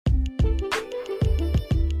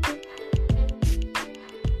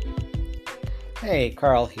Hey,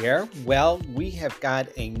 Carl here. Well, we have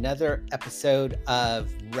got another episode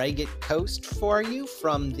of Ragged Coast for you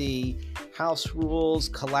from the House Rules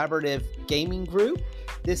Collaborative Gaming Group.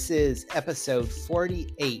 This is episode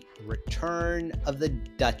 48, Return of the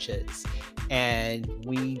Duchess. And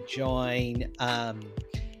we join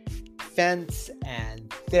Fence and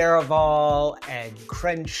Tharivol and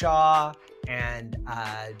Crenshaw and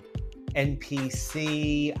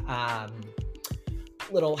NPC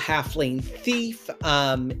little halfling thief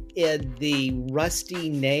in the Rusty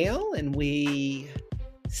Nail, and we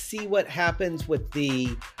see what happens with the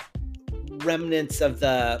remnants of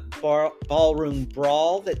the ballroom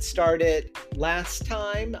brawl that started last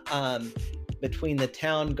time between the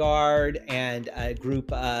town guard and a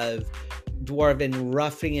group of dwarven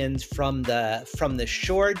ruffians from the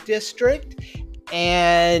shore district.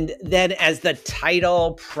 And then, as the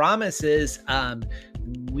title promises,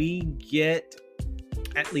 we get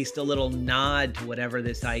at least a little nod to whatever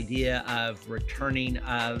this idea of returning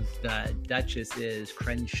of the Duchess is.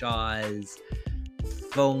 Crenshaw's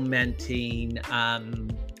fomenting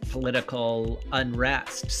political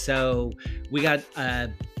unrest. So we got a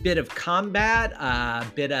bit of combat, a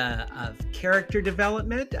bit of character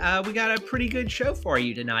development. We got a pretty good show for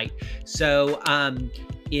you tonight. So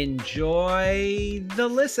enjoy the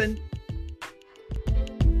listen.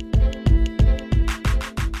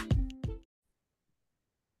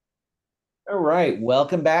 All right,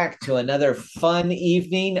 welcome back to another fun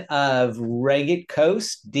evening of Ragged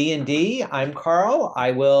Coast D&D. I'm Carl.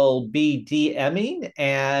 I will be DMing,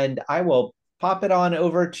 and I will pop it on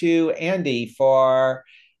over to Andy for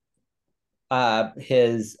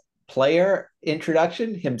his player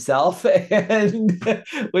introduction himself and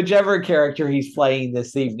whichever character he's playing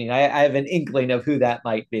this evening. I have an inkling of who that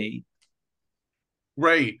might be.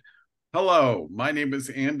 Great. Hello, my name is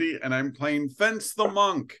Andy, and I'm playing Fence the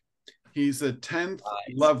Monk. He's a 10th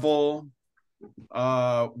level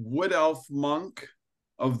wood elf monk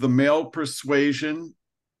of the male persuasion.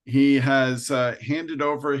 He has handed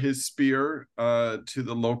over his spear to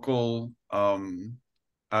the local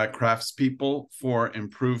craftspeople for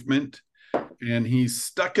improvement. And he's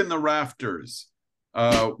stuck in the rafters,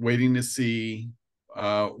 waiting to see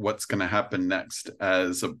what's going to happen next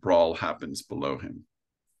as a brawl happens below him.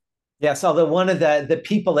 Yes, although one of the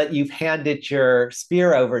people that you've handed your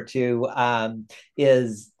spear over to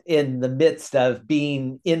is in the midst of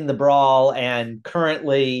being in the brawl and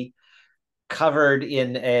currently covered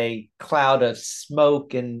in a cloud of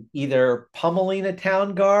smoke and either pummeling a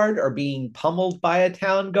town guard or being pummeled by a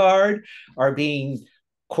town guard or being,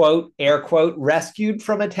 quote, air quote, rescued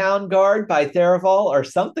from a town guard by Tharivol or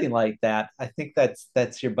something like that. I think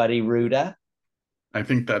that's your buddy Ruda. I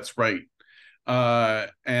think that's right.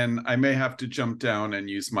 And I may have to jump down and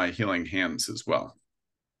use my healing hands as well.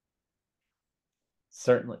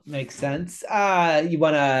 Certainly makes sense. You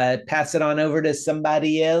want to pass it on over to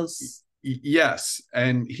somebody else? Yes,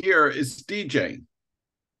 and here is DJ.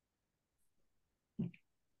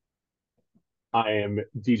 I am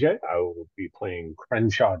DJ. I will be playing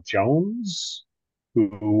Crenshaw Jones,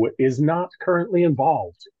 who is not currently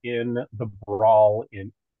involved in the brawl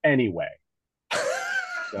in any way.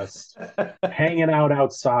 Just hanging out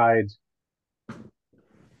outside,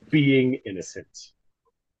 being innocent.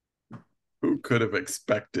 Who could have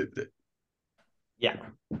expected it? Yeah.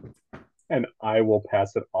 And I will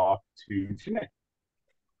pass it off to Janae.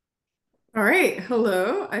 All right.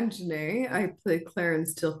 Hello, I'm Janae. I play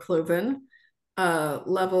Clarence Tilcloven,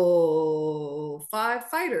 level 5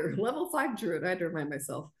 fighter, level 5 druid. I had to remind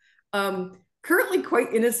myself. Currently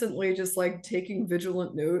quite innocently just like taking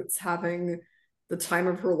vigilant notes, having the time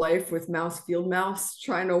of her life with Field Mouse,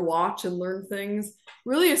 trying to watch and learn things,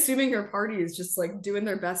 really assuming her party is just like doing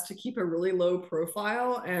their best to keep a really low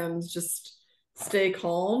profile and just stay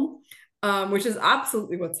calm, which is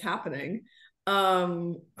absolutely what's happening.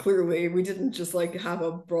 Clearly, we didn't just like have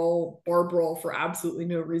a bar brawl for absolutely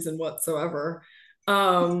no reason whatsoever.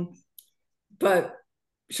 But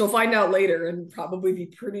she'll find out later and probably be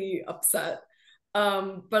pretty upset.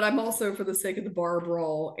 But I'm also, for the sake of the bar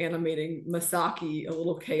brawl, animating Masaki, a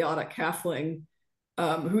little chaotic halfling,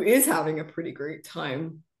 who is having a pretty great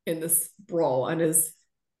time in this brawl and is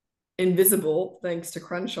invisible thanks to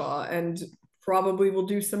Crenshaw and probably will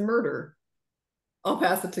do some murder. I'll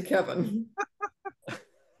pass it to Kevin.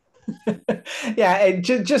 Yeah, and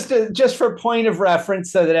just for point of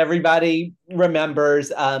reference, so that everybody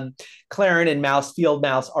remembers, Claren and Field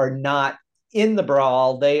Mouse are not in the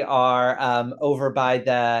brawl. They are over by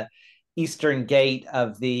the eastern gate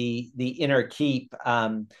of the inner keep,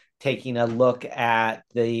 taking a look at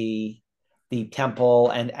the temple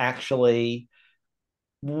and actually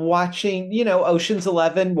watching, Ocean's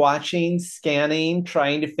 11, watching, scanning,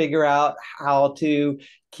 trying to figure out how to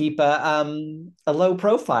keep a low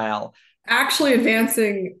profile. Actually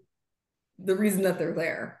advancing the reason that they're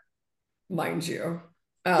there, mind you.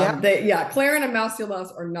 Yeah. Claren and Mouse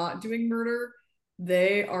Mouse are not doing murder.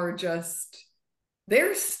 They are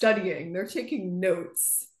they're studying, they're taking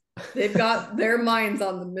notes. They've got their minds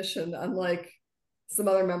on the mission, unlike some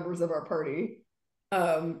other members of our party,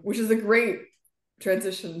 which is a great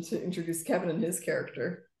transition to introduce Kevin and his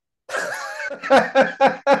character.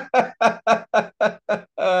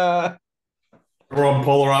 We're on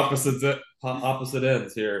polar opposite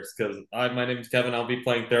ends here because my name is Kevin. I'll be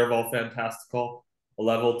playing Tharivol Fantastical, a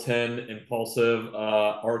level 10 impulsive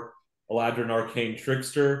Eladrin Arcane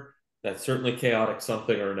Trickster. That's certainly chaotic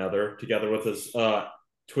something or another, together with his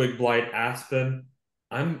Twig Blight Aspen.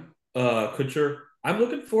 I'm Kutcher. I'm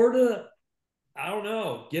looking forward to, I don't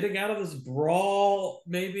know, getting out of this brawl,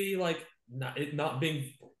 maybe like it not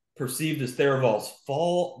being perceived as Tharivol's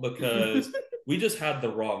fault because we just had the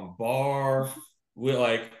wrong bar.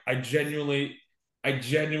 I genuinely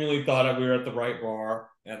thought we were at the right bar,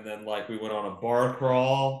 and then we went on a bar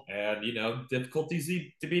crawl, and difficulties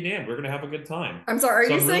to be named. We're gonna have a good time. I'm sorry,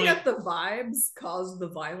 are you saying that the vibes caused the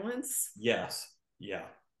violence? Yes. Yeah.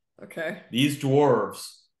 Okay. These dwarves,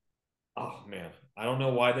 oh man, I don't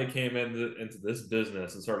know why they came into this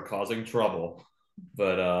business and started causing trouble,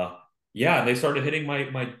 but yeah, they started hitting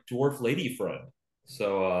my dwarf lady friend.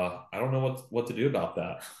 So I don't know what to do about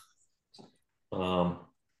that.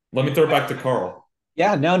 Let me throw it back to Carl.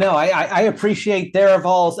 Yeah, no, I appreciate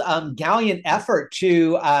Tharivol's gallant effort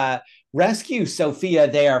to rescue Sophia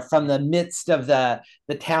there from the midst of the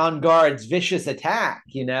town guard's vicious attack.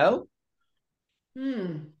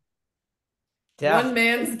 One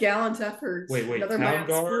man's gallant efforts. Wait, town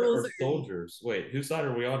guard or soldiers? Wait, whose side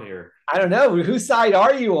are we on here? I don't know. Whose side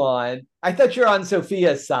are you on? I thought you're on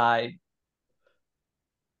Sophia's side.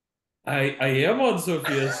 I am on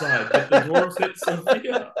Sophia's side, but the dwarves hit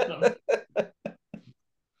Sophia.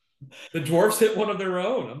 The dwarves hit one of their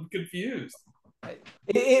own. I'm confused.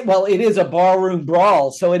 It is a barroom brawl,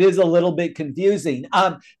 so it is a little bit confusing.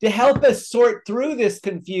 To help us sort through this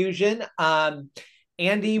confusion,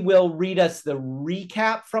 Andy will read us the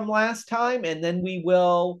recap from last time, and then we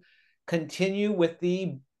will continue with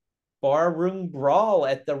the barroom brawl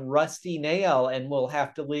at the Rusty Nail, and we'll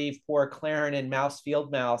have to leave poor Claren and Mouse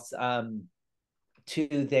to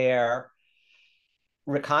their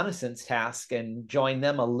reconnaissance task and join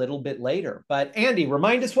them a little bit later. But Andy,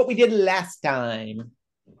 remind us what we did last time.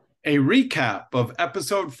 A recap of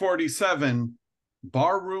episode 47,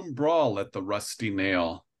 Barroom Brawl at the Rusty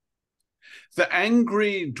Nail. The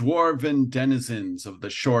angry dwarven denizens of the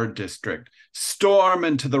shore district storm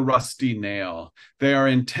into the Rusty Nail. They are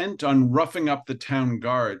intent on roughing up the town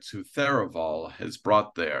guards who Tharivol has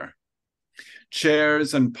brought there.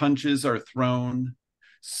 Chairs and punches are thrown.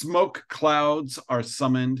 Smoke clouds are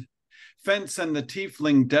summoned. Fence and the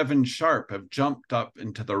tiefling Devon Sharp have jumped up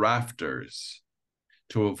into the rafters.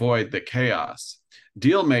 To avoid the chaos,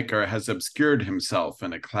 Dealmaker has obscured himself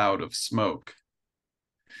in a cloud of smoke.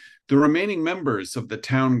 The remaining members of the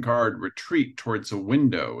town guard retreat towards a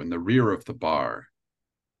window in the rear of the bar.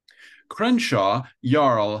 Crenshaw,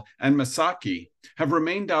 Jarl, and Masaki have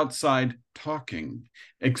remained outside talking,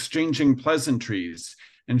 exchanging pleasantries,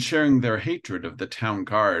 and sharing their hatred of the town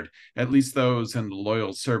guard, at least those in the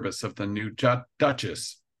loyal service of the new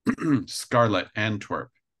Duchess, Scarlet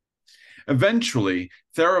Antwerp. Eventually,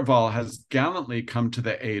 Tharivol has gallantly come to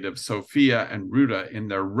the aid of Sophia and Ruta in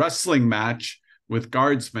their wrestling match with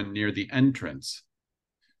guardsmen near the entrance.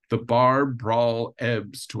 The bar brawl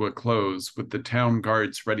ebbs to a close with the town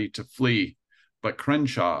guards ready to flee, but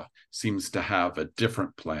Crenshaw seems to have a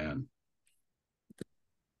different plan.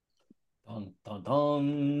 Dun, dun,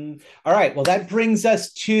 dun. All right, well, that brings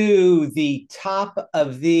us to the top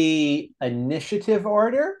of the initiative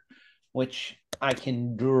order, which I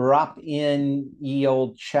can drop in ye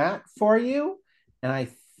old chat for you. And I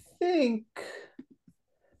think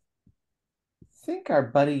our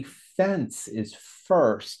buddy Fence is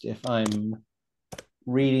first, if I'm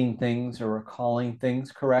reading things or recalling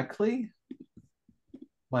things correctly.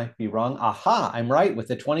 Might be wrong. Aha, I'm right with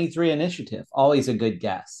the 23 initiative. Always a good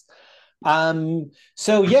guess.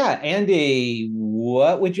 So yeah, Andy,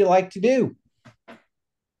 what would you like to do?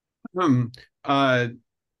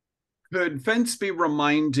 Could Fence be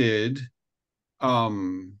reminded,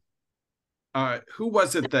 who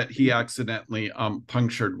was it that he accidentally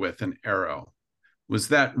punctured with an arrow? Was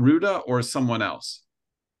that Ruta or someone else?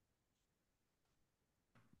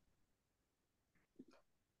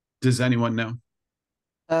 Does anyone know?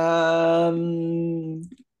 Um,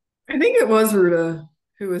 I think it was Ruta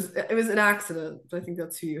who was. It was an accident. But I think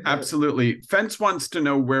that's who you hit. Absolutely. Fence wants to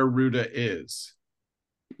know where Ruta is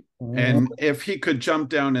and if he could jump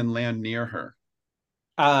down and land near her.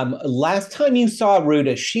 Last time you saw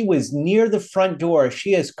Ruta, she was near the front door.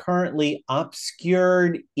 She is currently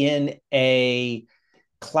obscured in a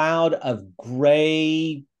cloud of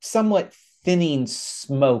gray, somewhat thinning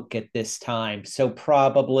smoke at this time. So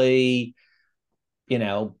probably,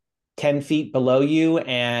 10 feet below you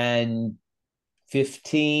and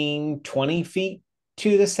 15, 20 feet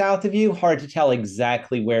to the south of you. Hard to tell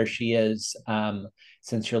exactly where she is,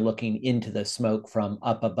 since you're looking into the smoke from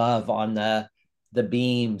up above on the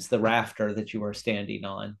beams, the rafter that you are standing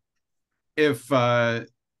on. If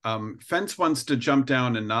Fence wants to jump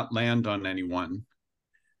down and not land on anyone,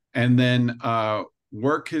 and then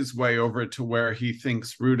work his way over to where he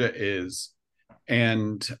thinks Ruta is,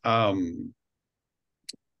 and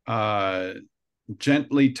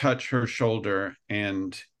gently touch her shoulder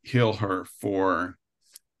and heal her for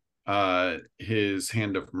his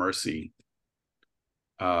hand of mercy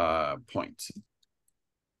points.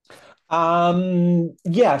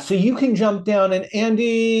 Yeah, so you can jump down, and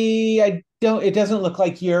Andy, it doesn't look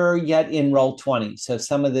like you're yet in roll 20. So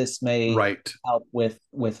some of this may help with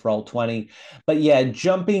roll 20. But yeah,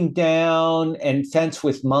 jumping down, and Fence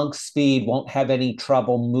with monk speed won't have any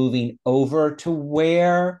trouble moving over to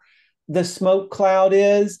where the smoke cloud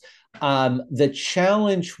is. The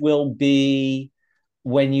challenge will be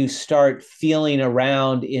when you start feeling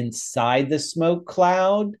around inside the smoke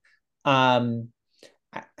cloud. You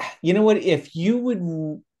know what? If you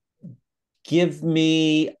would give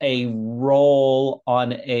me a roll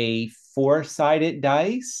on a 4-sided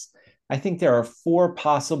dice, I think there are 4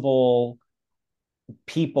 possible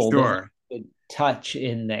people that could touch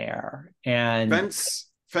in there. And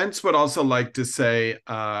Fence would also like to say,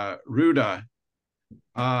 Ruta,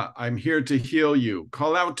 I'm here to heal you.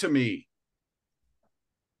 Call out to me.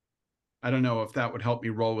 I don't know if that would help me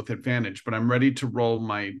roll with advantage, but I'm ready to roll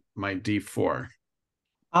my D4.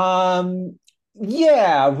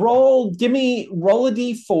 Yeah, roll a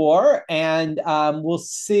D4, and we'll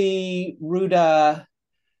see. Ruta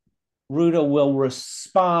will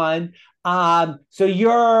respond. So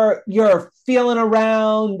you're feeling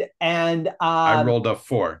around, and I rolled a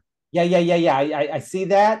 4. Yeah. I see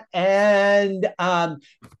that. And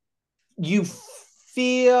you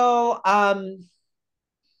feel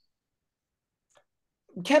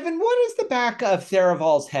Kevin, what does the back of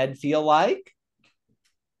Tharivol's head feel like?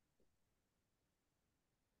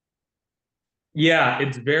 Yeah,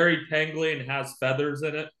 it's very tangly and has feathers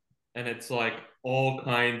in it, and it's like all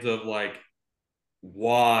kinds of like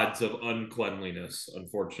wads of uncleanliness.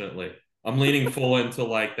 Unfortunately, I'm leaning full into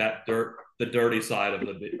like that the dirty side of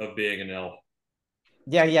being an elf.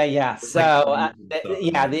 Yeah. So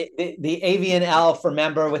the avian elf,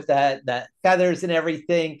 remember, with the feathers and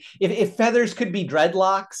everything. If feathers could be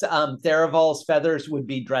dreadlocks, Tharivol's feathers would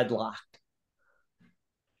be dreadlocked.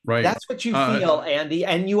 Right. That's what you feel, Andy.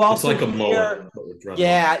 And you also it's like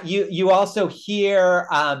hear, you also hear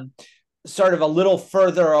sort of a little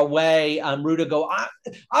further away, Ruta go,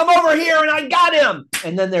 I'm over here and I got him.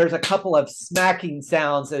 And then there's a couple of smacking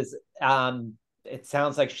sounds as it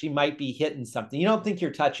sounds like she might be hitting something. You don't think you're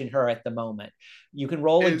touching her at the moment. You can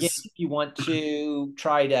roll again if you want to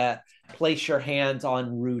try to place your hands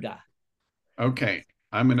on Ruta. Okay.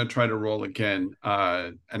 I'm going to try to roll again.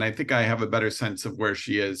 And I think I have a better sense of where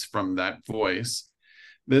she is from that voice.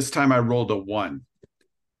 This time I rolled a 1.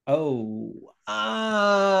 Oh,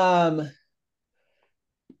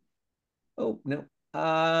 no.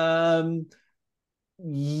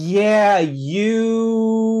 Yeah,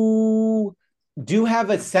 you do have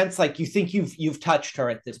a sense like you think you've touched her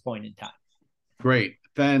at this point in time. Great.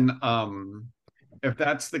 Then if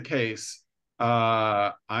that's the case,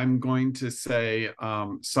 I'm going to say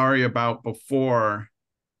sorry about before,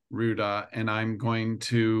 Ruta, and I'm going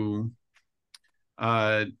to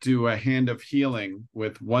do a hand of healing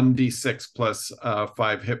with 1d6 plus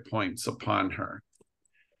 5 hit points upon her.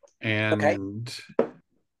 And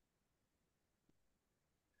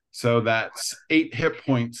so that's 8 hit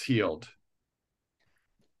points healed.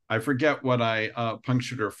 I forget what I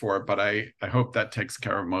punctured her for, but I hope that takes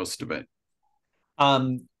care of most of it.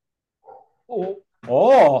 That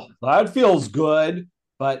feels good.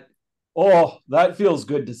 But that feels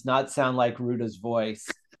good does not sound like Ruta's voice.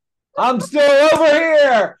 I'm still over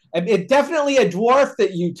here. It's definitely a dwarf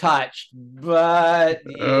that you touched, but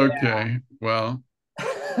yeah. Okay, well,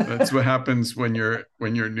 that's what happens when you're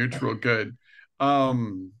neutral good.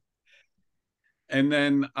 And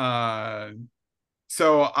then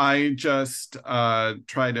So I just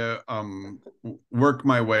try to work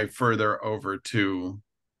my way further over to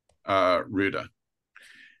Ruta.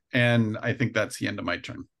 And I think that's the end of my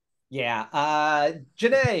turn. Yeah.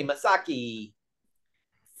 Janae, Masaki.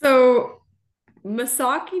 So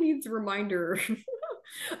Masaki needs a reminder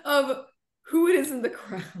of who it is in the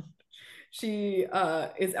crowd she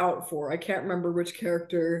is out for. I can't remember which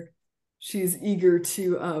character she's eager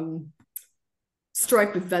to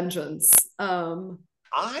strike with vengeance.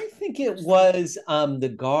 I think it was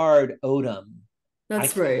the guard Odom.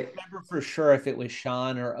 That's I right. can't remember for sure if it was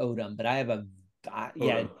Sean or Odom, but I have a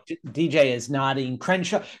yeah. DJ is nodding.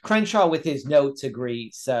 Crenshaw with his notes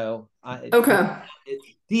agrees. So Okay.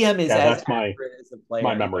 DM is Yeah, as that's my accurate as a player.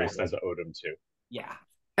 my memory says Odom too. Yeah.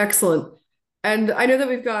 Excellent. And I know that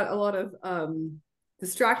we've got a lot of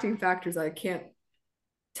distracting factors. I can't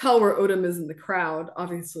tell where Odom is in the crowd,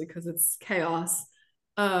 obviously, because it's chaos.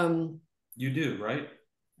 You do, right?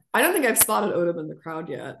 I don't think I've spotted Odom in the crowd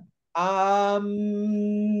yet.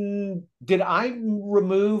 Did I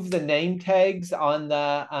remove the name tags on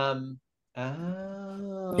the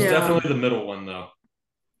He's Yeah. definitely the middle one though.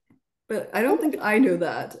 But I don't think I know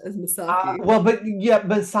that as Masaki. well, but yeah,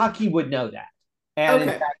 Masaki would know that. And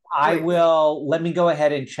Okay, in fact, I great. will let me go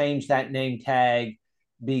ahead and change that name tag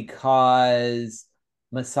because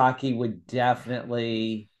Masaki would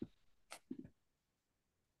definitely,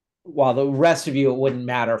 while the rest of you, it wouldn't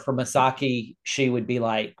matter. For Masaki, she would be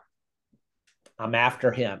like, I'm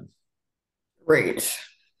after him. Great.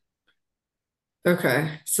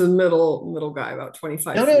 Okay, so middle guy, about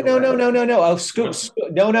 25 No. feet away. Oh, no.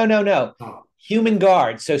 Oh, Human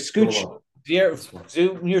guard. So scooch Solo.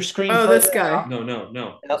 zoom your screen. Oh, this guy. No.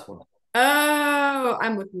 This one. Oh,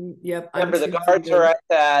 I'm looking. Yep. Remember, the guards are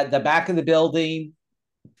at the back of the building.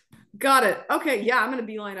 Got it. Okay, yeah, I'm gonna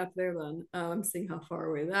beeline up there then. I'm seeing how far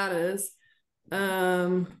away that is.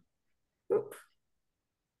 Oop.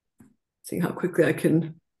 Seeing how quickly I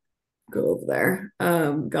can go over there.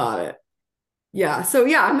 Got it. Yeah, so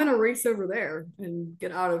yeah, I'm gonna race over there and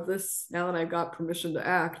get out of this now that I've got permission to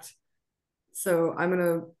act. So I'm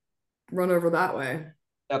gonna run over that way.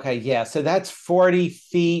 Okay, yeah. So that's 40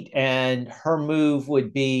 feet, and her move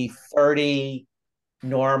would be 30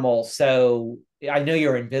 normal. So I know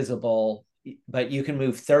you're invisible, but you can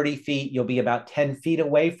move 30 feet. You'll be about 10 feet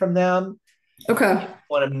away from them. Okay. You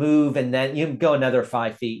want to move, and then you can go another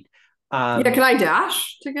 5 feet. Yeah, can I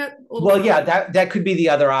dash to get a little Well, further? yeah, that could be the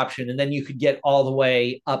other option, and then you could get all the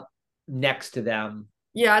way up next to them.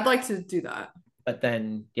 Yeah, I'd like to do that. But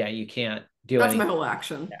then, yeah, you can't do That's anything. my whole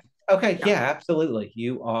action. Yeah. Okay, yeah, absolutely.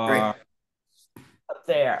 You are Great. up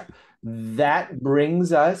there. That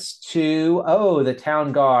brings us to the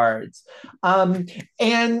town guards. And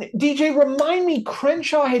DJ, remind me,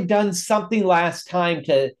 Crenshaw had done something last time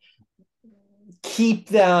to keep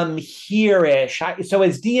them here-ish. So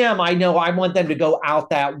as DM, I know I want them to go out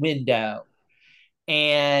that window.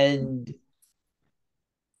 And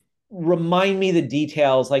remind me the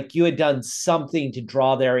details. Like, you had done something to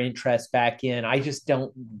draw their interest back in. I just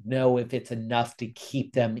don't know if it's enough to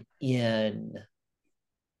keep them in.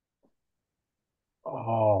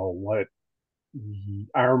 Oh, what?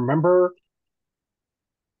 I remember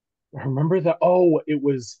that. Oh, it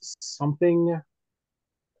was something.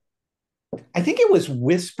 I think it was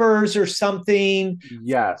whispers or something.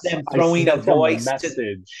 Yes, Them throwing a voice. I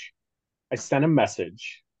sent a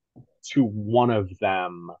message to one of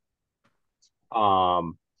them,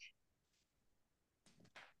 about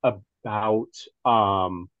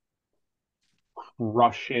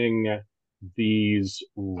crushing these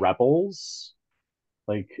rebels,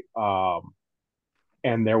 and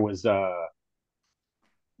there was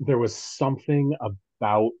something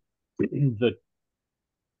about the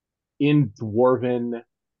in Dwarven.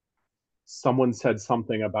 Someone said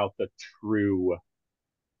something about the true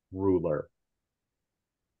ruler.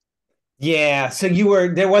 Yeah, so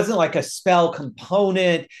there wasn't like a spell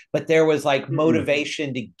component, but there was like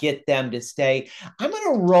motivation to get them to stay. I'm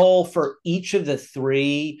going to roll for each of the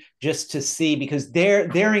three just to see, because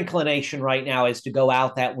their inclination right now is to go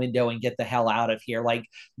out that window and get the hell out of here. Like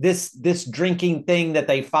this drinking thing that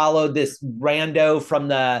they followed this rando from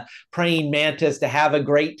the praying mantis to have a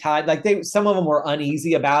great time. Like some of them were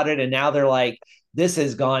uneasy about it, and now they're like, this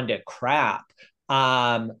has gone to crap.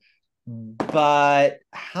 But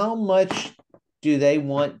how much do they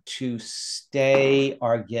want to stay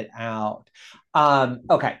or get out?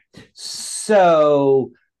 Okay,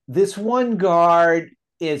 so this one guard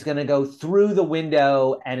is going to go through the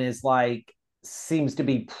window and is like, seems to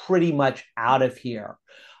be pretty much out of here.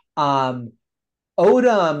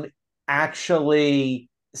 Odom actually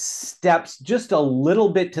steps just a little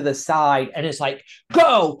bit to the side and is like,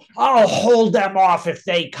 go, I'll hold them off if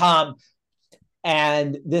they come.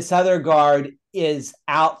 And this other guard is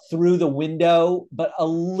out through the window, but a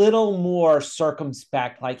little more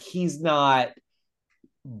circumspect, like he's not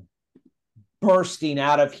bursting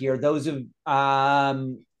out of here. Those of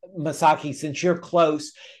Masaki, since you're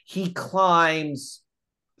close, he climbs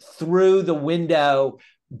through the window,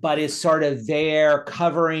 but is sort of there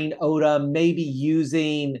covering Odom, maybe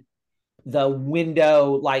using the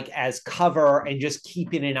window like as cover and just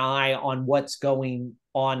keeping an eye on what's going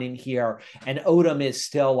on in here. And Odom is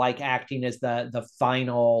still like acting as the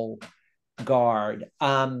final guard.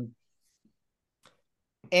 And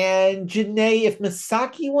Janae, if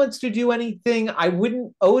Masaki wants to do anything, I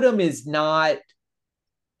wouldn't. Odom is not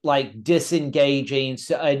like disengaging,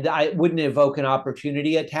 so I wouldn't evoke an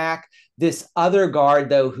opportunity attack. This other guard,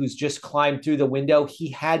 though, who's just climbed through the window,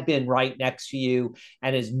 he had been right next to you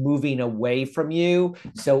and is moving away from you.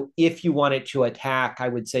 So if you wanted to attack, I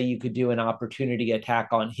would say you could do an opportunity attack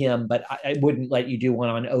on him, but I wouldn't let you do one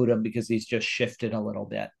on Odom because he's just shifted a little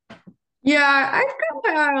bit. Yeah, I've got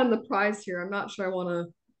my eye on the prize here. I'm not sure I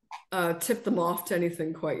want to tip them off to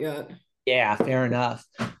anything quite yet. Yeah, fair enough.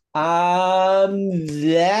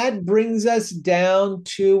 That brings us down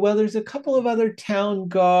to, well, there's a couple of other town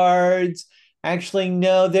guards. Actually,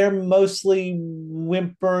 no, they're mostly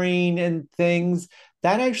whimpering and things.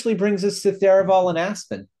 That actually brings us to Tharivol and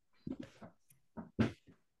Aspen.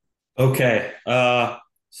 Okay.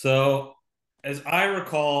 So as I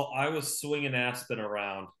recall, I was swinging Aspen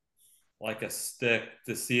around like a stick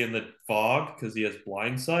to see in the fog because he has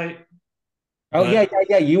blind sight. Oh, yeah.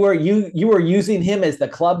 You were using him as the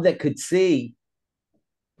club that could see.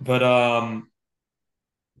 But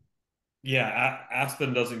yeah,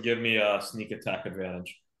 Aspen doesn't give me a sneak attack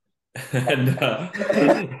advantage. and but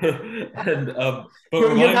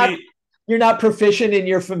you're not proficient in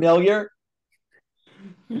your familiar.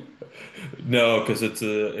 No, because it's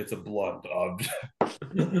a blunt object.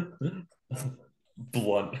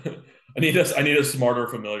 Blunt. I need a smarter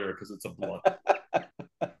familiar because it's a blunt.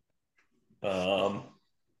 Am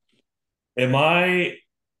I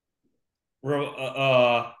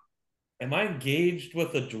engaged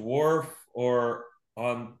with a dwarf or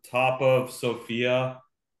on top of Sophia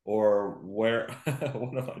or where?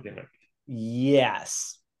 What am I doing?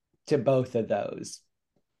 Yes, to both of those.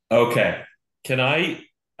 Okay. Out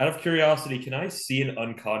of curiosity, can I see an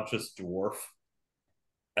unconscious dwarf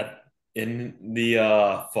in the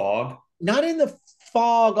fog? Not in the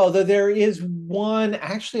fog, although there is one.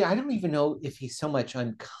 Actually, I don't even know if he's so much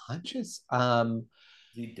unconscious. Is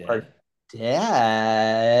he dead? Or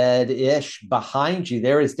dead-ish behind you.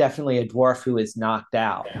 There is definitely a dwarf who is knocked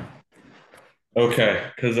out. Okay,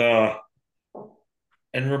 because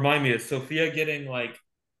and remind me, is Sophia getting like?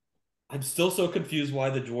 I'm still so confused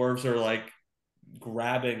why the dwarves are like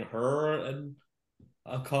grabbing her and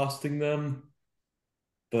accosting them,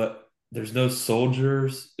 but there's no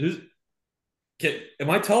soldiers. Am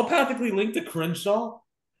I telepathically linked to Crenshaw?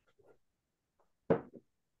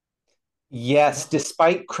 Yes,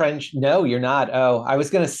 despite Crenshaw. No, you're not. Oh, I was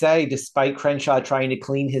going to say, despite Crenshaw trying to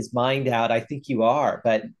clean his mind out, I think you are,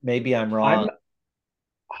 but maybe I'm wrong.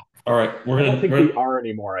 All right, I don't think we are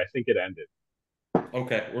anymore. I think it ended.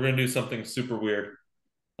 Okay, we're gonna do something super weird.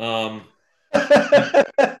 I'm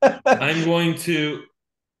going to.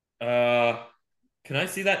 Can I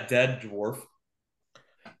see that dead dwarf?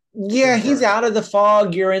 Yeah, he's out of the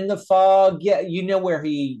fog. You're in the fog. Yeah, you know where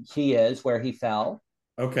he is, where he fell.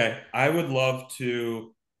 Okay, I would love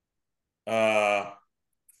to. I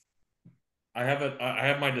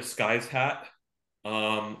have my disguise hat.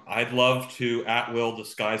 I'd love to at will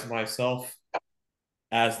disguise myself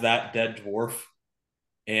as that dead dwarf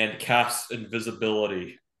and cast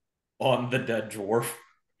invisibility on the dead dwarf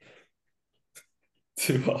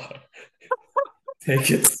to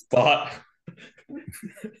take its spot.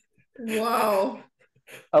 Wow.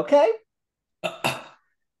 Okay.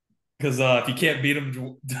 Because if you can't beat him,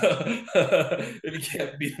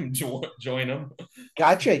 join him.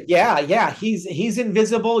 Gotcha. Yeah. He's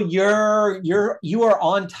invisible. You are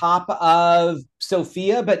on top of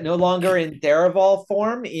Sophia, but no longer in Tharivol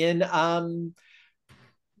form.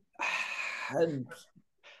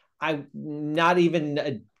 I'm not even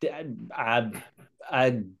a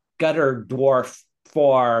gutter dwarf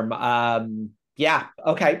form. Yeah.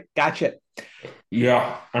 Okay. Gotcha.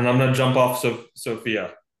 Yeah, and I'm gonna jump off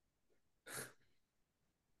Sophia.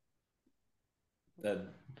 I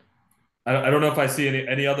don't know if I see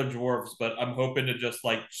any other dwarves, but I'm hoping to just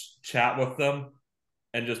like chat with them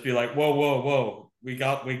and just be like, whoa, we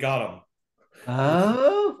got him.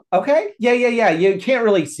 Oh, Okay. Yeah. You can't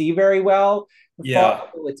really see very well. Yeah.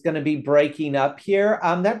 It's going to be breaking up here.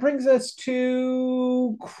 That brings us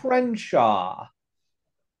to Crenshaw.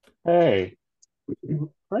 Hey,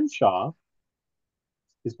 Crenshaw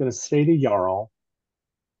is going to say to Jarl,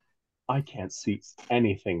 I can't see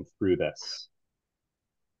anything through this.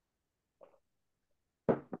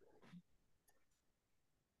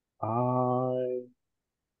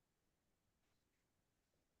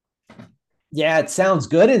 Yeah, it sounds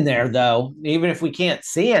good in there, though. Even if we can't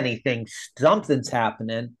see anything, something's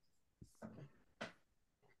happening.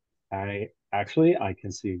 I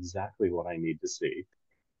can see exactly what I need to see,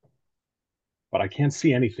 but I can't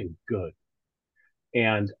see anything good.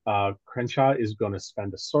 And Crenshaw is going to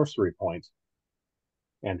spend a sorcery point,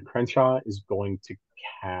 and Crenshaw is going to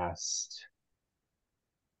cast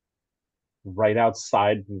right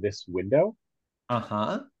outside this window.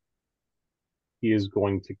 Uh-huh. He is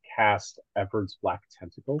going to cast Everard's Black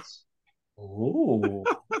Tentacles. Ooh.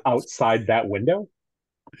 Outside that window.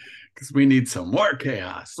 Because we need some more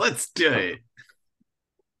chaos. Let's do it.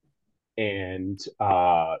 And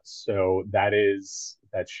so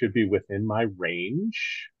that should be within my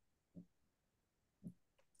range.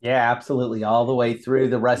 Yeah, absolutely. All the way through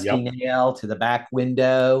the rusty nail to the back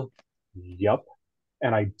window. Yep.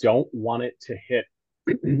 And I don't want it to hit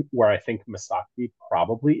where I think Masaki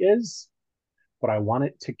probably is, but I want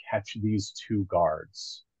it to catch these two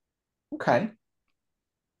guards. Okay.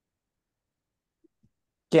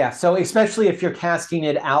 Yeah, so especially if you're casting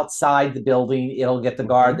it outside the building, it'll get the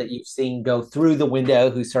guard that you've seen go through the window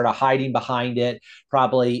who's sort of hiding behind it,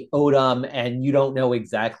 probably Odom, and you don't know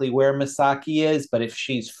exactly where Masaki is, but if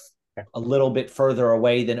she's a little bit further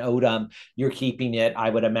away than Odom, you're keeping it, I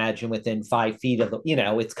would imagine, within 5 feet of the,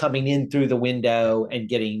 it's coming in through the window and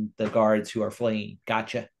getting the guards who are fleeing.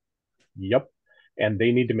 Gotcha. Yep. And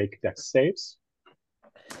they need to make dex saves.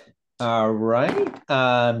 All right.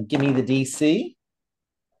 Give me the DC.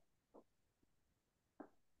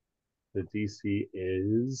 The DC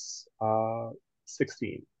is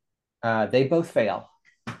 16. They both fail.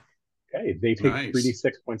 Okay, they take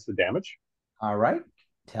 3d6 points of damage. All right.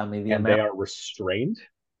 Tell me the amount. And they are restrained.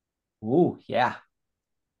 Ooh, yeah.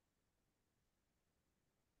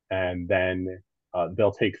 And then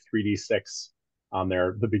they'll take 3d6 on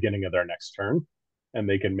the beginning of their next turn, and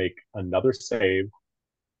they can make another save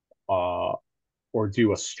or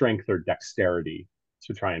do a strength or dexterity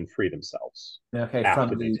to try and free themselves. Okay,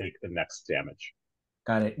 after they take the next damage.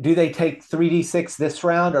 Got it. Do they take 3d6 this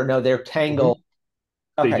round, or no? They're tangled.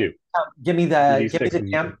 Okay. They do. Give me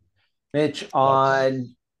the damage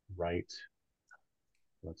on. Right.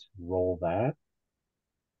 Let's roll that.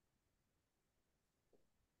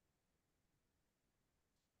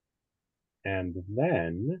 And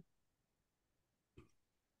then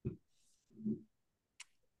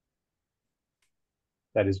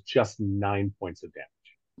that is just 9 points of damage.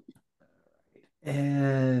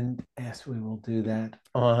 And yes, we will do that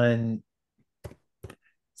on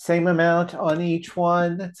same amount on each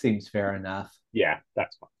one. That seems fair enough. Yeah,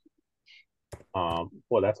 that's fine.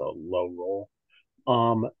 Well, that's a low roll.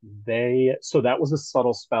 So that was a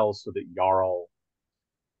subtle spell so that Jarl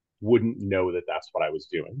wouldn't know that that's what I was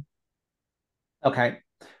doing. Okay.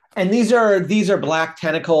 And these are black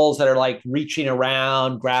tentacles that are like reaching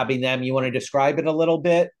around, grabbing them. You want to describe it a little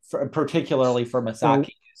bit, particularly for Masaki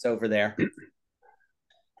who's over there.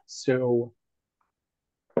 So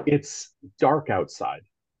it's dark outside.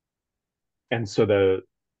 And so the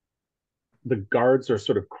guards are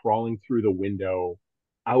sort of crawling through the window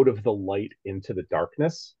out of the light into the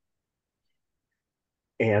darkness.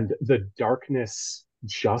 And the darkness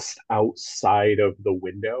just outside of the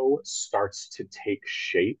window starts to take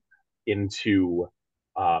shape into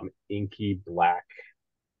inky black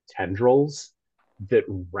tendrils that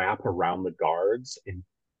wrap around the guards and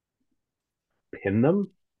pin them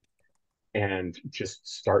and just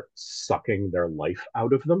start sucking their life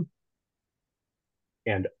out of them.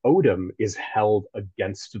 And Odom is held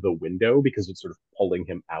against the window because it's sort of pulling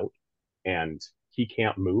him out, and he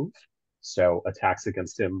can't move. So attacks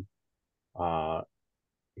against him,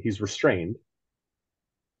 he's restrained.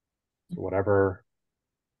 So whatever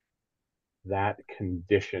that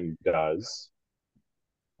condition does,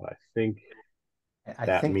 I think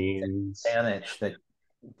that means advantage that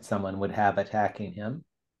someone would have attacking him.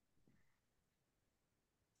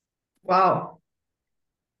 Wow.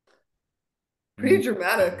 Pretty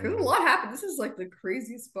dramatic. A lot happened. This is like the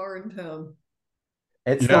craziest bar in town.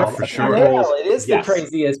 It's for sure. It is the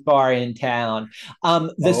craziest bar in town.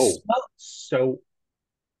 So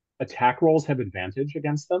attack rolls have advantage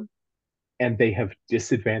against them, and they have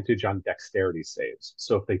disadvantage on dexterity saves.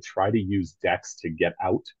 So if they try to use dex to get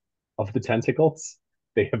out, of the tentacles,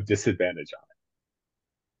 they have disadvantage on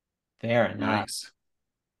it. Very nice. Nice.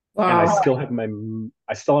 And I Wow. still have my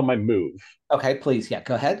move. Okay, please, yeah,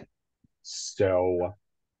 go ahead. So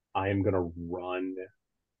I am gonna run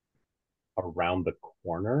around the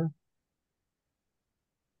corner.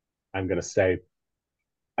 I'm gonna say,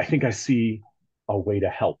 I think I see a way to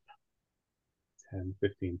help. 10,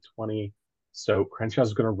 15, 20. So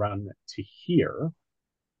Crenshaw's gonna run to here.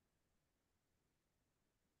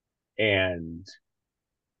 And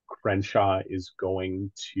Crenshaw is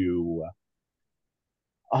going to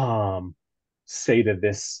say to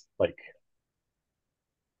this, like,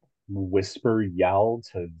 whisper yell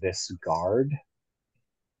to this guard,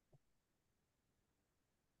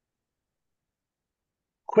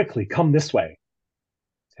 quickly come this way.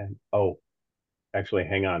 Oh, actually,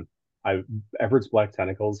 hang on. Everett's Black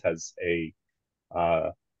Tentacles has a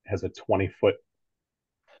 20-foot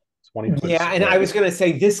Yeah, and I was going to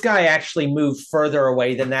say this guy actually moved further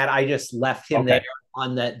away than that. I just left him there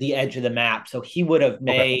on the edge of the map, so he would have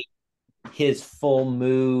made his full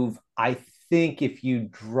move. I think if you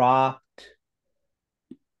dropped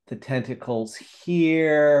the tentacles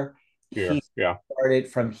here, he started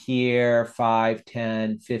from here, 5,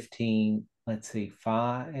 10, 15, let's see,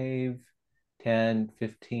 5, 10,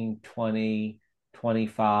 15, 20,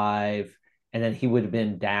 25, and then he would have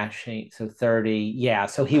been dashing. So 30. Yeah.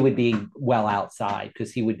 So he would be well outside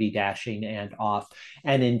because he would be dashing and off.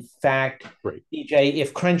 And in fact, DJ,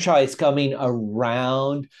 if Crenshaw is coming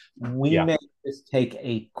around, we may just take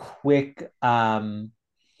a quick, I'm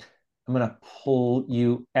going to pull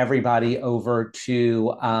everybody over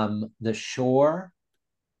to the shore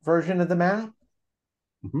version of the map.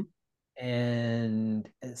 Mm-hmm. And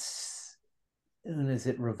as soon as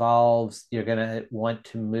it revolves, you're going to want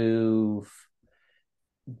to move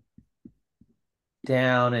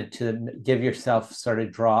down and to give yourself sort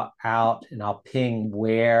of draw out, and I'll ping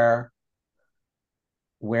where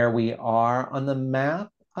we are on the map.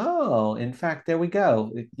 Oh, in fact, there we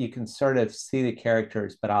go. You can sort of see the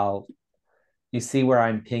characters, but you see where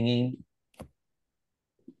I'm pinging?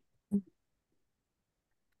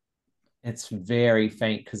 It's very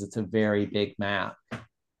faint because it's a very big map.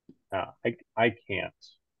 I can't.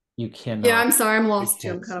 You cannot. Yeah, I'm sorry, I'm lost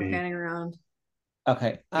too. I'm kind of panning around.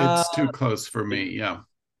 Okay. It's too close for me, yeah.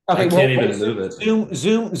 Okay, I can't even move it.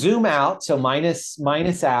 Zoom out. So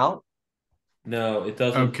minus out. No, it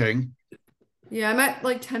doesn't. Okay. Yeah, I'm at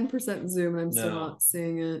like 10% zoom and I'm still not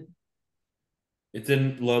seeing it. It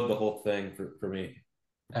didn't load the whole thing for me.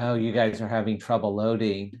 Oh, you guys are having trouble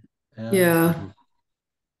loading. Yeah.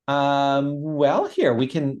 Well, here we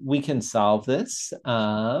can solve this.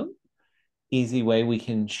 Easy way, we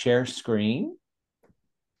can share screen.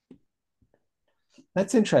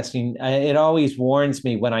 That's interesting. It always warns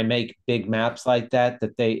me when I make big maps like that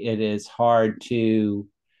it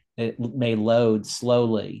may load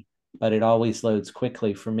slowly, but it always loads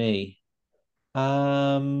quickly for me.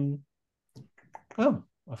 Oh,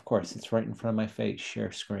 of course, it's right in front of my face,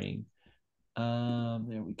 share screen.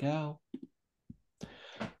 There we go.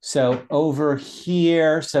 So over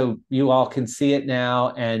here, so you all can see it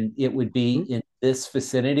now, and it would be in this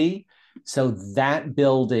vicinity. So that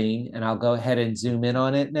building, and I'll go ahead and zoom in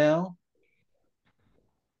on it now.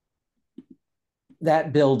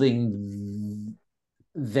 That building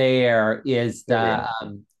there is the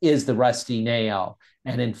rusty nail.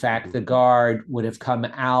 And in fact, the guard would have come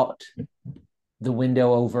out the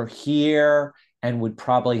window over here and would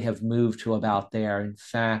probably have moved to about there. In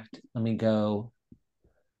fact, let me go.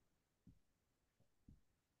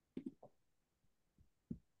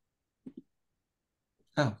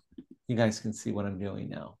 Oh, you guys can see what I'm doing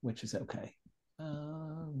now, which is okay.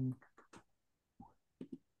 Come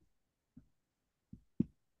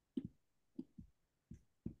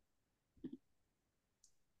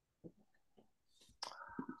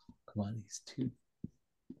on, these two.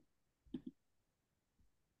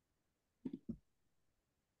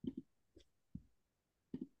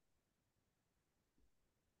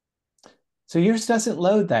 So yours doesn't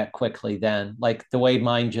load that quickly then, like the way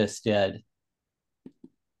mine just did.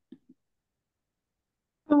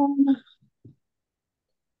 I'm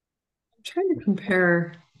trying to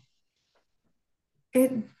compare.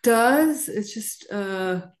 It does. It's just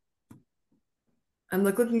I'm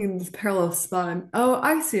like looking in this parallel spot. Oh,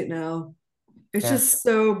 I see it now. It's just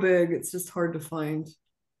so big. It's just hard to find.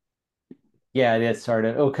 Yeah, it is sort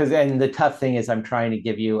of. Oh, and the tough thing is I'm trying to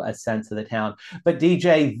give you a sense of the town. But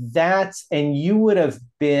DJ, and you would have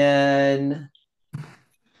been.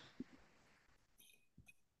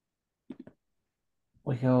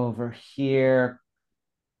 We go over here.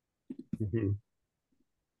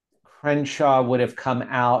 Crenshaw would have come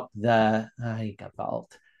out he got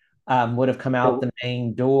vault. Would have come out the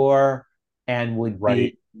main door and would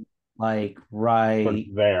be like right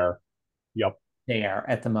there. Yep. There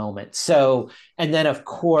at the moment. So, and then of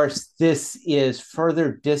course, this is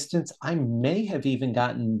further distance. I may have even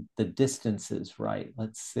gotten the distances right.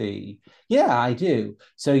 Let's see. Yeah, I do.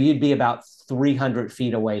 So you'd be about 300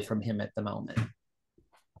 feet away from him at the moment.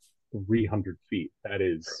 300 feet. That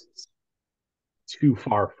is too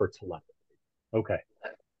far for telepathy. Okay.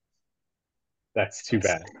 That's too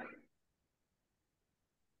bad.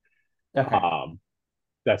 Okay.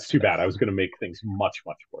 That's too bad. I was going to make things much,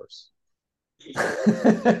 much worse.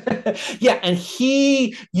 Yeah, and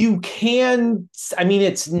you can, I mean,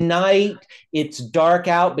 it's night, it's dark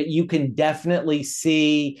out, but you can definitely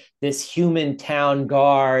see this human town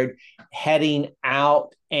guard heading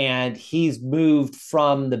out, and he's moved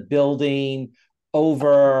from the building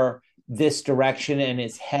over this direction and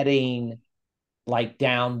is heading like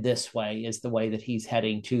down this way, is the way that he's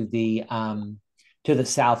heading to the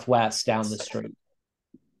southwest down the street.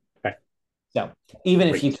 Okay. So even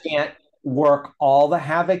if you can't work all the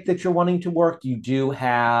havoc that you're wanting to work, you do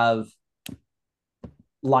have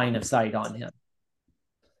line of sight on him.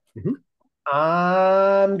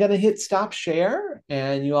 I'm going to hit stop share,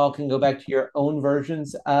 and you all can go back to your own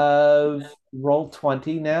versions of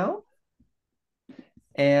Roll20 now.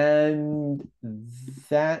 And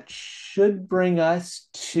that should bring us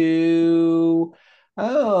to,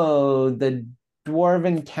 the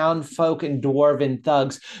dwarven townfolk and dwarven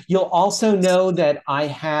thugs. You'll also know that I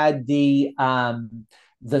had the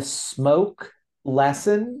smoke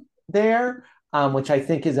lesson there, which I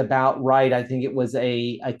think is about right. I think it was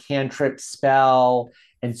a cantrip spell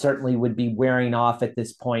and certainly would be wearing off at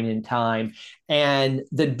this point in time. And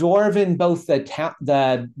the dwarven, both the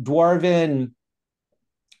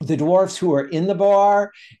dwarves who are in the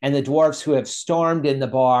bar and the dwarves who have stormed in the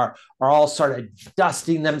bar are all sort of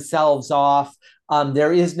dusting themselves off.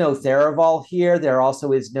 There is no Tharivol here. There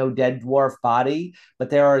also is no dead dwarf body, but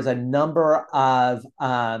there is a number of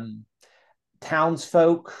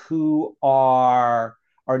townsfolk who are,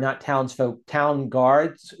 or not townsfolk, town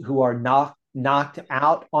guards who are knocked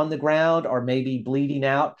out on the ground or maybe bleeding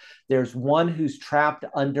out. There's one who's trapped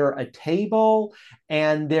under a table,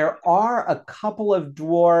 and there are a couple of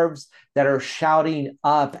dwarves that are shouting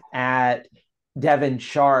up at Devon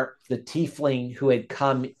Sharp, the tiefling who had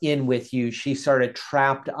come in with you. She sort of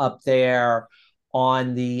trapped up there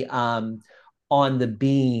on the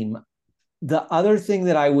beam. The other thing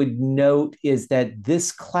that I would note is that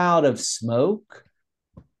this cloud of smoke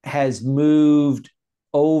has moved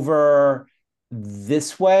over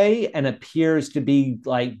this way and appears to be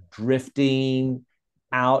like drifting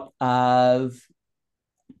out of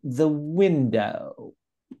the window.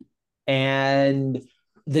 And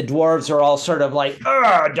the dwarves are all sort of like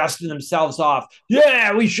dusting themselves off.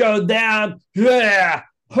 Yeah, we showed them. Yeah,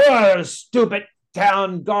 stupid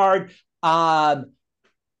town guard.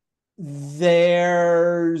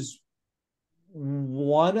 There's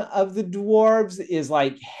one of the dwarves is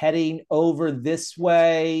like heading over this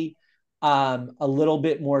way a little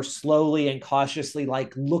bit more slowly and cautiously,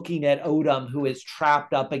 like looking at Odom, who is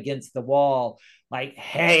trapped up against the wall, like,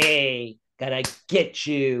 hey, gonna get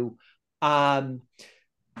you.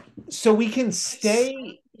 So we can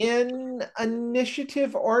stay in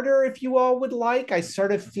initiative order if you all would like. I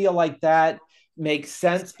sort of feel like that makes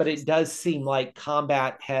sense, but it does seem like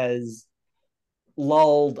combat has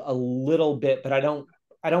lulled a little bit, but I don't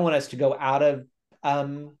want us to go out of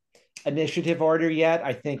initiative order yet.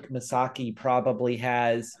 I think Masaki probably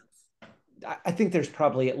has, I think there's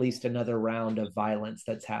probably at least another round of violence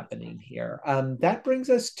that's happening here. That brings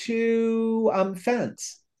us to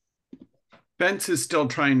Fence. Fence is still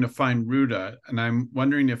trying to find Ruta, and I'm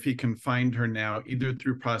wondering if he can find her now, either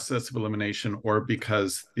through process of elimination or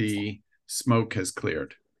because the smoke has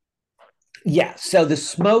cleared. Yeah, so the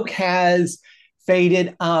smoke has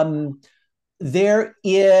faded. There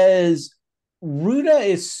is, Ruta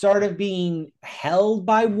is sort of being held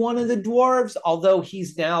by one of the dwarves, although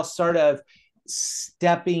he's now sort of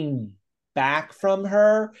stepping back from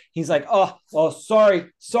her. He's like, oh,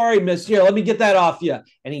 sorry, monsieur, let me get that off you.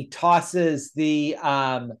 And he tosses the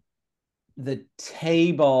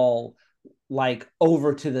table like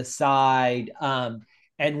over to the side. And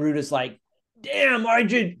Ruta's like, damn,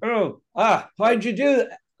 why'd you do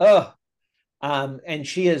that? And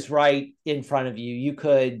she is right in front of you. You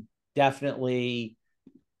could definitely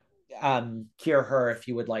cure her if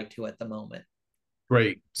you would like to at the moment.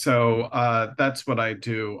 Great. So that's what I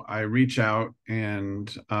do. I reach out and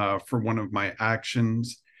for one of my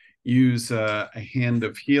actions, use a hand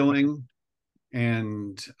of healing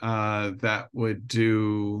and that would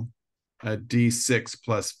do a d6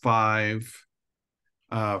 plus 5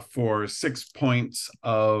 for 6 points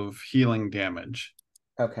of healing damage.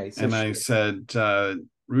 Okay. So and I said,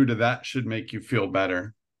 Ruta, that should make you feel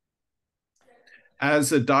better.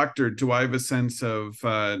 As a doctor, do I have a sense of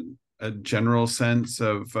a general sense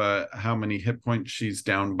of how many hit points she's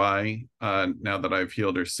down by now that I've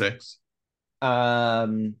healed her 6?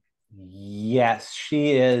 Yes,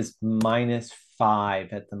 she is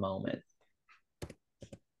 -5 at the moment.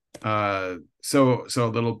 So a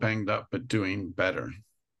little banged up, but doing better.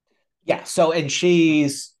 Yeah. So, and she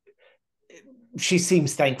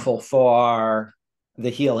seems thankful for the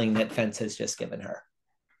healing that Fence has just given her.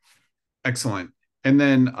 Excellent. And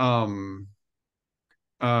then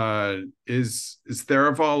is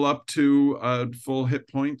Tharivol up to full hit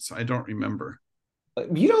points? I don't remember.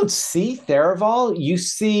 You don't see Tharivol. You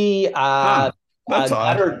see That's a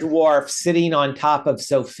gutter dwarf sitting on top of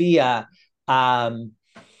Sophia.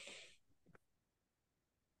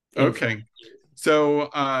 Okay. So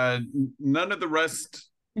none of the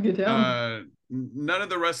rest Get down. none of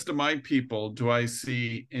the rest of my people do I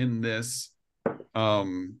see in this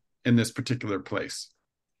particular place.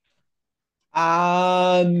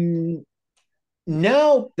 No,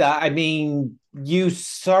 I mean, you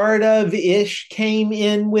sort of ish came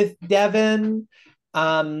in with Devin,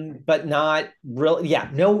 but not really. Yeah,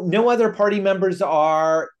 no other party members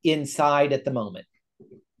are inside at the moment.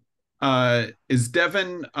 Is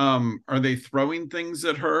Devin, are they throwing things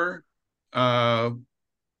at her?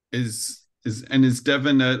 Is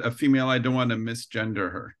Devin a female? I don't want to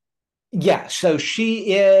misgender her. Yeah, so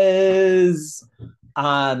she is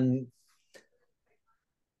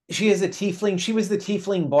she is a tiefling. She was the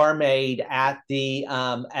tiefling barmaid at the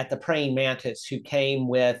Praying Mantis, who came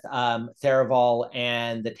with Tharivol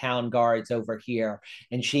and the town guards over here.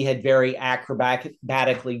 And she had very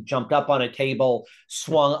acrobatically jumped up on a table,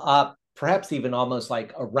 swung up, perhaps even almost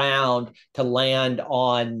like around to land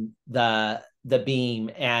on the beam.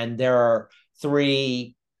 And there are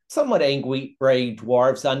 3 somewhat angry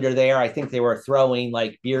dwarves under there. I think they were throwing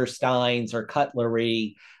like beer steins or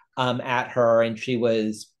cutlery at her, and she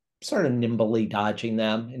was sort of nimbly dodging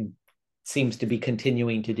them and seems to be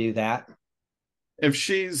continuing to do that. If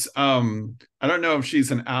she's I don't know if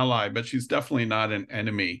she's an ally, but she's definitely not an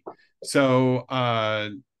enemy. So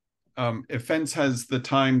if Fence has the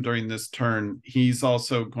time during this turn, he's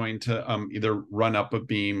also going to either run up a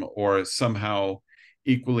beam or somehow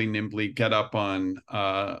equally nimbly get up on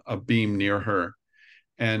a beam near her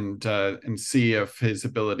and see if his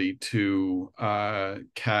ability to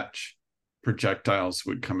catch projectiles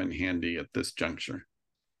would come in handy at this juncture.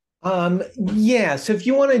 Yeah, so if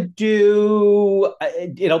you want to do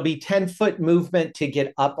it'll be 10-foot movement to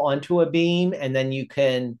get up onto a beam, and then you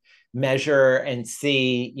can measure and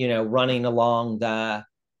see, running along the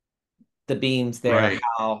beams there, right,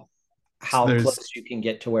 how close you can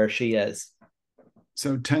get to where she is.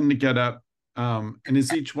 So 10 to get up. And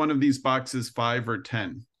is each one of these boxes 5 or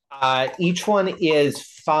 10? Each one is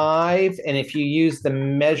 5, and if you use the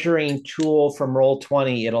measuring tool from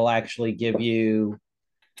Roll20, it'll actually give you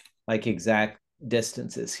like exact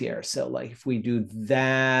distances here. So like if we do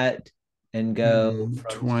that and go from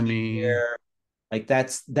 20 here, like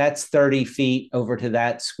that's 30 feet over to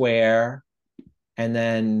that square, and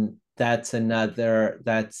then that's another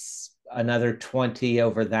 20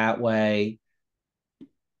 over that way,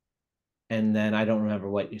 and then I don't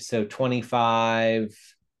remember what you, so 25.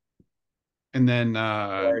 And then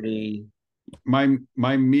 30. My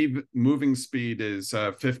moving speed is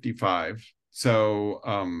 55. So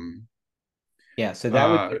yeah, so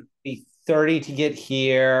that would be 30 to get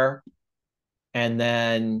here, and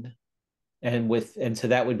then so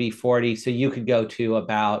that would be 40. So you could go to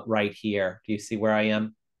about right here. Do you see where I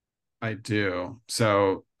am? I do.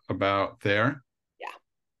 So about there?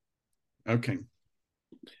 Yeah. Okay.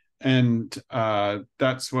 And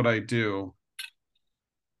that's what I do.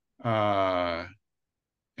 And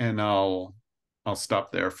I'll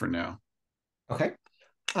stop there for now. Okay.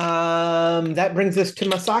 That brings us to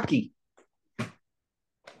Masaki.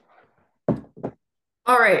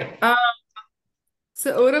 All right.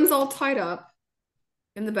 So Odom's all tied up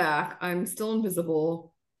in the back. I'm still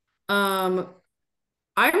invisible. I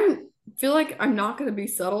feel like I'm not going to be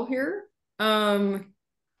subtle here. So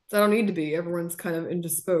I don't need to be. Everyone's kind of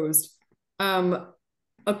indisposed.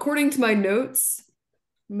 According to my notes,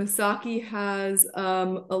 Masaki has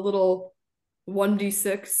a little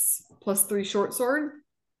 1d6 plus 3 short sword.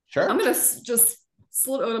 Sure. I'm gonna just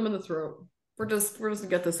slit Odom in the throat. We're just gonna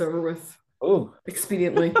get this over with. Oh,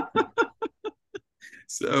 expediently.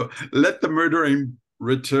 So let the murdering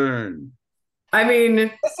return. I mean,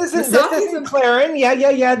 This Masaki's isn't Claren.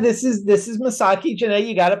 Yeah. This is Masaki. Janae,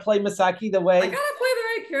 you got to play Masaki the I way gotta play the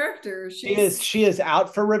right character. she is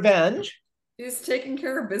out for revenge. She's taking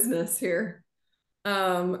care of business here.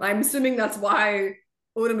 I'm assuming that's why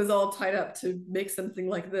Odom is all tied up to make something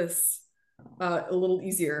like this a little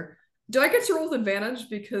easier. Do I get to roll with advantage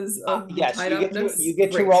because of the Yes, tied upness? you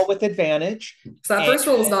get to Great. roll with advantage. So that first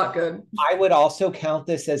roll is not good. I would also count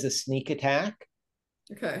this as a sneak attack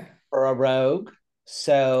Okay. for a rogue.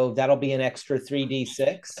 So that'll be an extra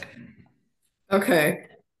 3d6. Okay.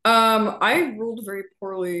 I rolled very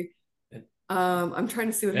poorly. I'm trying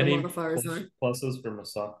to see what her Any modifiers are. pluses for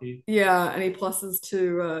Masaki? Yeah, any pluses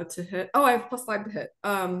to hit? Oh, I have +5 to hit.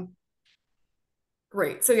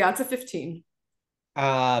 Great. So yeah, it's a 15.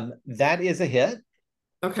 That is a hit.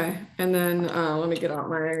 Okay, and then let me get out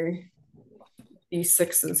my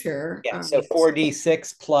d6s here. Yeah, so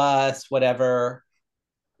 4d6 plus whatever.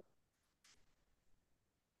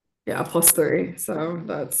 Yeah, +3. So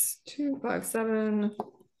that's 2, 5, 7.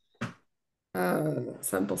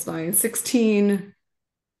 7 plus 9, 16.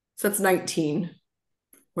 So that's 19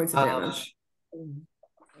 points of damage.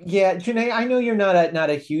 Yeah, Janae, I know you're not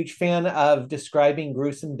a huge fan of describing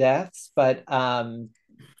gruesome deaths, but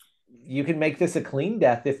you can make this a clean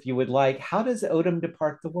death if you would like. How does Odom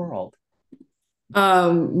depart the world?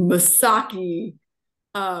 Masaki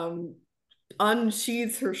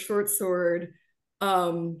unsheathes her short sword.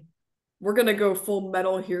 We're gonna go full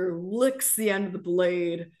metal here, licks the end of the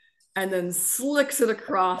blade, and then slicks it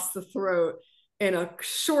across the throat in a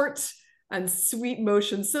short and sweet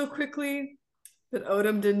motion so quickly that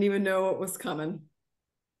Odom didn't even know what was coming.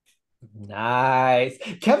 Nice.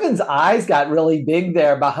 Kevin's eyes got really big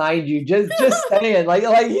there behind you. Just saying,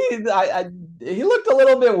 he looked a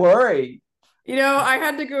little bit worried. You know, I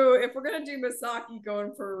had to go, if we're gonna do Masaki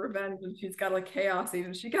going for revenge and she's got a chaos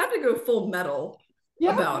agent, she got to go full metal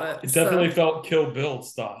about it. It definitely felt Kill Bill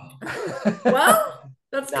style. Well,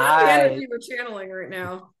 that's kind of the energy we're channeling right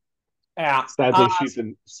now. Yeah.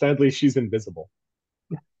 Sadly, she's invisible.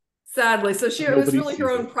 Sadly, so it was really her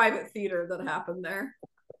own private theater that happened there.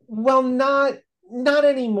 Well, not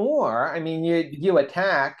anymore. I mean, you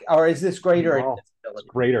attack, or is this greater? No, it's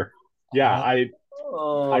greater. Yeah, you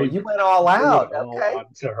went all out. Okay.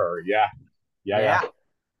 To her, yeah.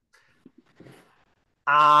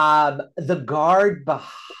 The guard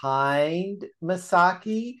behind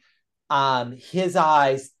Masaki, his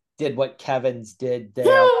eyes did what Kevin's did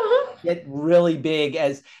there. Get really big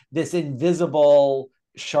as this invisible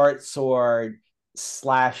short sword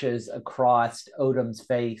slashes across Odom's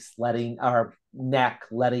face, letting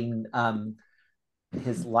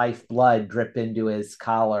his lifeblood drip into his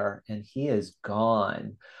collar, and he is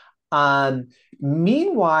gone.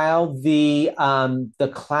 Meanwhile,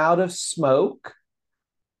 the cloud of smoke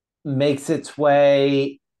makes its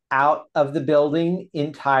way out of the building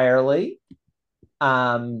entirely.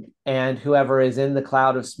 And whoever is in the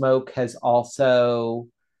cloud of smoke has also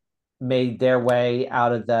made their way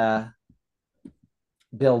out of the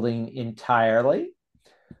building entirely.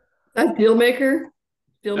 That's Dealmaker.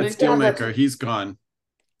 That's Dealmaker. He's gone.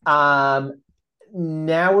 Now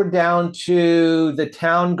we're down to the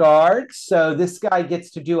town guard. So this guy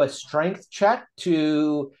gets to do a strength check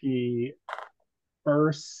to...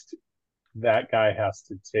 First, that guy has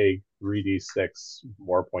to take 3d6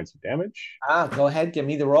 more points of damage. Go ahead, give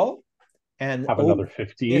me the roll. And have another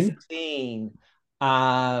 15. 15.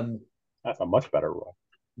 That's a much better roll.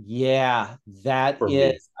 Yeah, that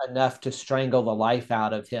is enough to strangle the life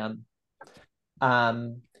out of him.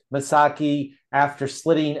 Masaki, after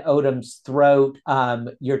slitting Odom's throat,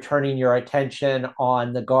 you're turning your attention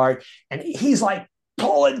on the guard, and he's like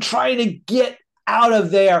pulling, trying to get out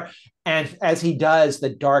of there. And as he does, the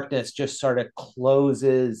darkness just sort of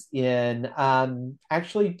closes in.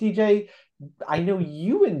 Actually, DJ, I know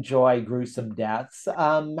you enjoy gruesome deaths.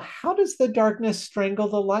 How does the darkness strangle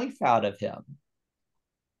the life out of him?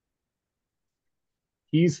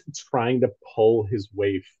 He's trying to pull his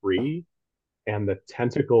way free, and the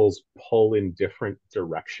tentacles pull in different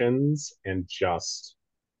directions and just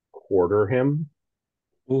quarter him.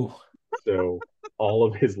 Ooh. So all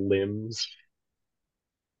of his limbs...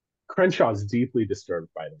 Crenshaw is deeply disturbed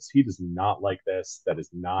by this. He does not like this. That is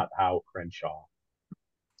not how Crenshaw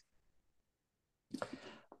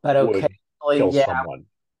would kill someone.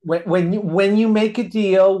 When you make a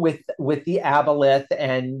deal with the aboleth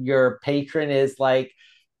and your patron is like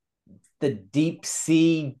the deep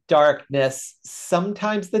sea darkness,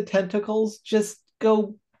 sometimes the tentacles just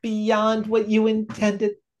go beyond what you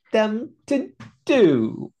intended them to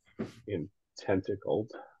do.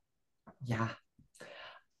 Tentacled. Yeah.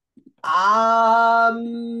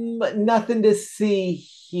 Nothing to see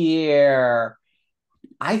here.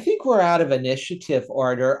 I think we're out of initiative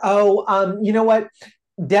order. Oh, you know what?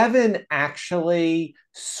 Devin actually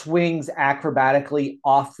swings acrobatically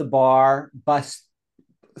off the bar, busts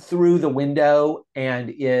through the window,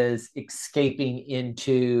 and is escaping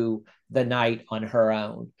into the night on her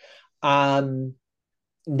own.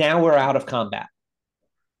 Now we're out of combat.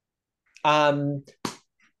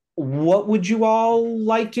 What would you all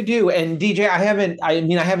like to do? And DJ, I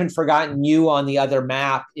haven't forgotten you on the other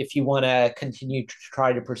map. If you want to continue to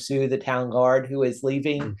try to pursue the town guard who is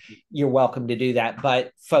leaving, you're welcome to do that.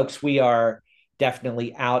 But folks, we are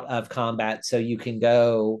definitely out of combat, so you can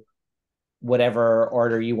go whatever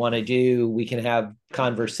order you want to do. We can have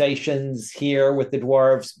conversations here with the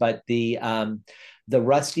dwarves, but the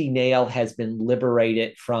rusty nail has been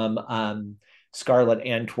liberated from Scarlet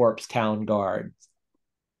Antwerp's town guard.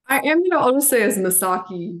 I am, I'll just say as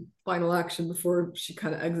Masaki final action before she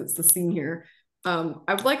kind of exits the scene here. I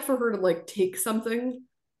would like for her to like take something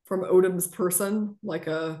from Odin's person, like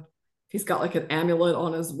he's got like an amulet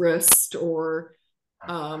on his wrist or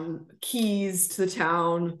keys to the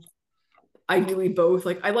town. Ideally both.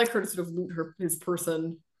 Like I'd like her to sort of loot his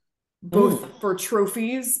person, both for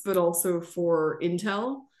trophies, but also for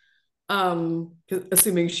intel.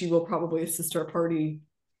 Assuming she will probably assist our party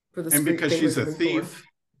for this. And because she's a thief.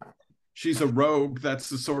 She's a rogue. That's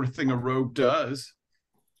the sort of thing a rogue does.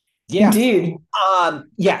 Yeah. Indeed.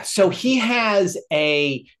 Yeah. So he has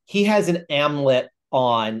an amulet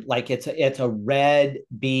on, like it's a red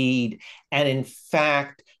bead, and in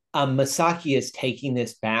fact, Masaki is taking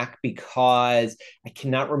this back because I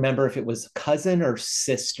cannot remember if it was cousin or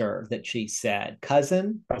sister that she said.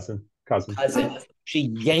 Cousin. She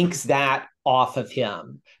yanks that off of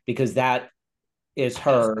him because that is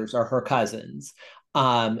hers or her cousin's.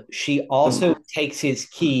 She also takes his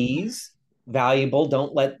keys, valuable.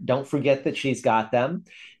 Don't forget that she's got them.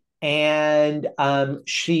 And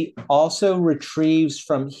she also retrieves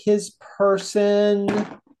from his person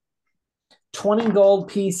 20 gold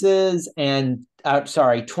pieces and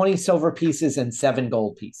 20 silver pieces and 7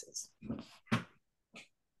 gold pieces.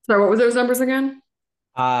 Sorry, what were those numbers again?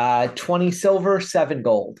 20 silver, 7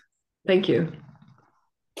 gold. Thank you.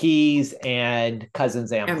 Keys and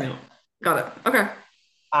cousin's amulet. Got it. Okay.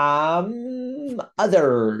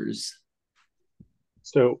 Others.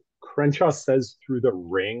 So Crenshaw says through the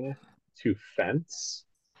ring to Fence.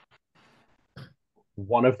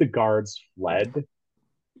 One of the guards fled.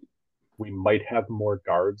 We might have more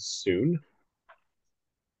guards soon.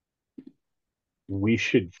 We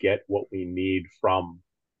should get what we need from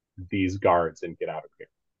these guards and get out of here.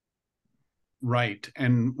 Right.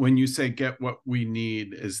 And when you say get what we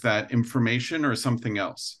need, is that information or something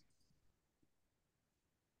else?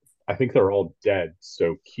 I think they're all dead.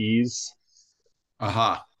 So keys.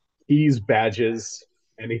 Aha. Keys, badges,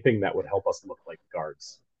 anything that would help us look like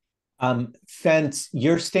guards. Fence,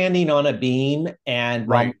 you're standing on a beam, and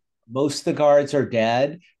right. Most of the guards are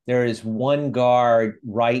dead. There is one guard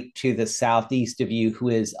right to the southeast of you who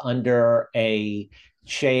is under a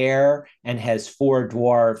chair and has 4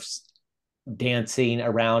 dwarfs dancing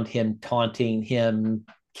around him, taunting him,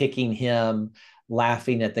 kicking him,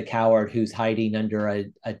 laughing at the coward who's hiding under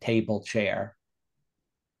a table chair.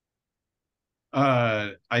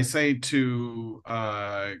 I say to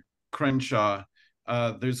Crenshaw,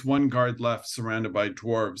 there's one guard left surrounded by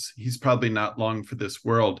dwarves. He's probably not long for this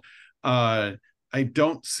world. I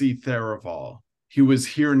don't see Tharivol. He was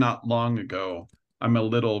here not long ago. I'm a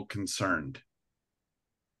little concerned.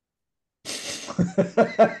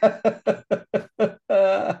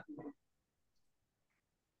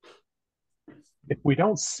 If we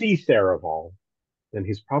don't see Tharivol, then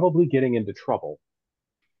he's probably getting into trouble.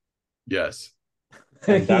 Yes.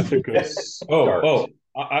 And that's a good start.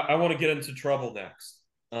 I want to get into trouble next.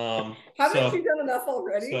 Haven't you done enough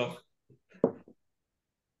already?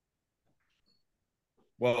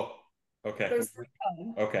 Well, okay.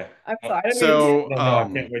 Okay. I'm sorry. I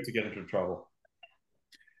can't wait to get into trouble.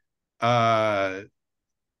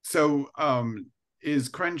 Is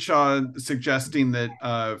Crenshaw suggesting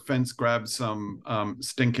that Fence grab some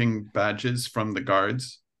stinking badges from the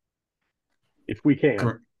guards? If we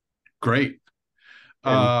can. Great.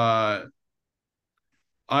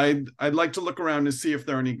 I'd like to look around to see if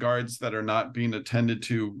there are any guards that are not being attended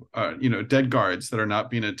to, dead guards that are not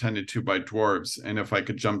being attended to by dwarves, and if I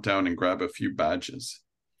could jump down and grab a few badges.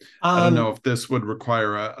 I don't know if this would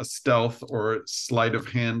require a stealth or sleight of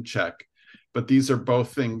hand check, but these are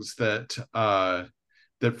both things that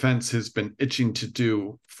that Fence has been itching to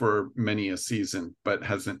do for many a season, but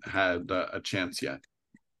hasn't had a chance yet.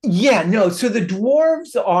 Yeah, no. So the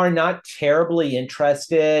dwarves are not terribly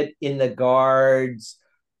interested in the guards'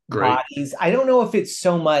 Great. bodies. I don't know if it's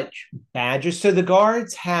so much badges. So the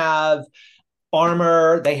guards have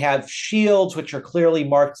armor, they have shields, which are clearly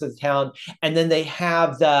marks of the town, and then they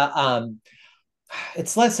have the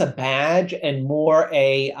it's less a badge and more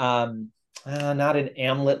a not an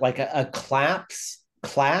amulet, like a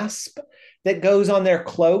clasp that goes on their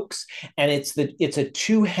cloaks, and it's a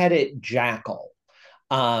two-headed jackal,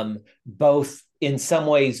 both in some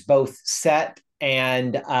ways both set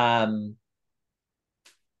and my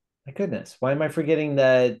goodness, why am I forgetting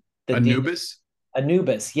the Anubis?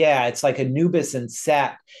 Anubis? Yeah, it's like Anubis and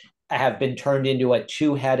Set have been turned into a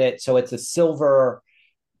two-headed, so it's a silver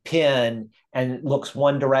pin and looks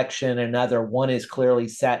one direction, another. One is clearly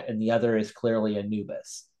Set, and the other is clearly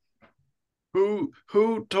Anubis. Who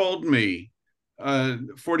told me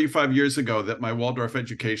 45 years ago that my Waldorf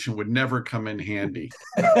education would never come in handy?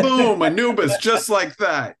 Boom, Anubis, just like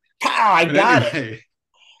that. Pow, I got it.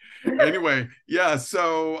 Anyway, yeah,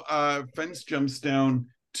 so Fence jumps down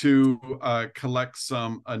to collect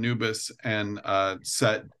some Anubis and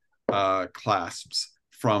Set clasps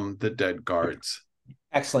from the dead guards.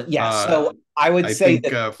 Excellent. Yeah, so I would say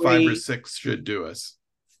think that 5 or 6 should do us.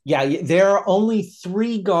 Yeah, there are only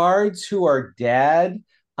 3 guards who are dead,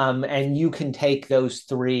 and you can take those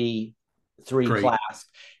three Great. clasps.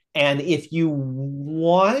 And if you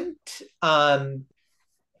want, I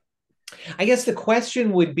guess the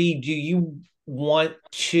question would be, do you want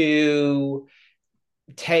to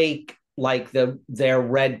take like their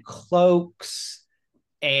red cloaks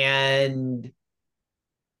and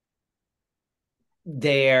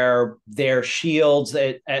their shields?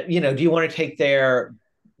 Do you want to take their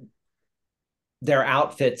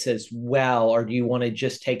outfits as well, or do you want to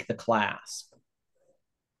just take the clasp?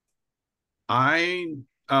 I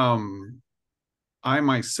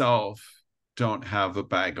myself don't have a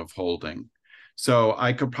bag of holding, so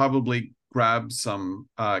I could probably grab some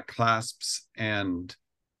clasps and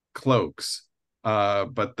cloaks,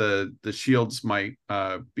 but the shields might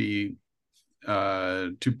be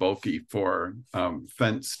too bulky for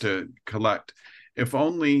Fence to collect. If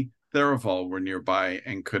only Tharivol were nearby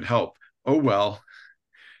and could help. Oh well.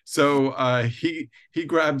 So he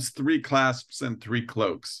grabs 3 clasps and 3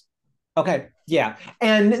 cloaks. Okay, yeah.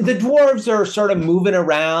 And the dwarves are sort of moving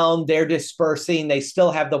around. They're dispersing. They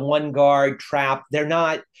still have the one guard trapped. They're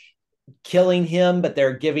not killing him, but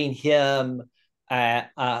they're giving him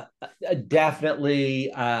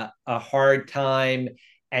definitely a hard time.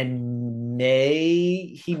 And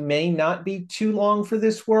he may not be too long for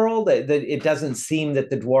this world. It doesn't seem that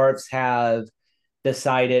the dwarves have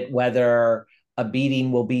decided whether a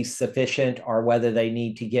beating will be sufficient or whether they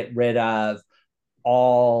need to get rid of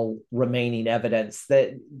all remaining evidence.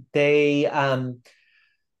 That they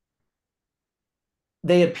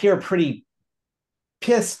appear pretty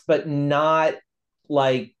pissed, but not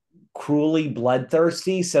like cruelly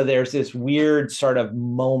bloodthirsty. So there's this weird sort of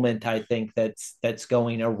moment, I think, that's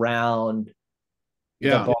going around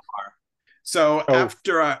the bar. So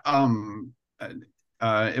after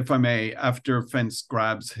if I may, after Fence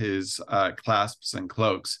grabs his clasps and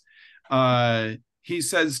cloaks, he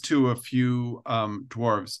says to a few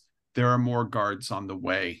dwarves, there are more guards on the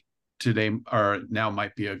way. Today or now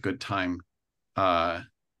might be a good time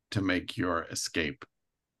to make your escape.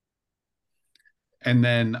 And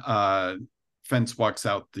then Fence walks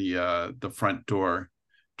out the front door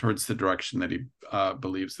towards the direction that he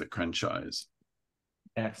believes that Crenshaw is.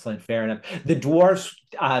 Excellent, fair enough. The dwarves,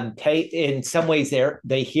 in some ways,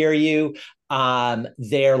 they hear you.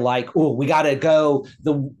 They're like, "Oh, we gotta go."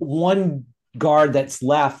 The one guard that's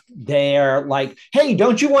left, they're like, "Hey,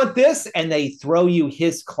 don't you want this?" And they throw you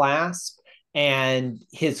his clasp and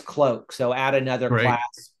his cloak. So add another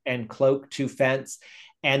clasp and cloak to Fence,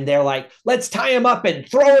 and they're like, "Let's tie him up and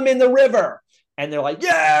throw him in the river." And they're like,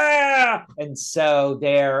 "Yeah!" And so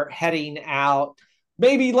they're heading out.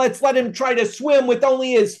 Maybe let's let him try to swim with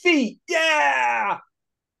only his feet. Yeah.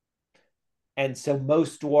 And so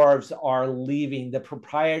most dwarves are leaving. The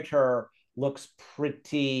proprietor looks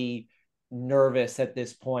pretty nervous at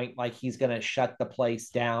this point, like he's going to shut the place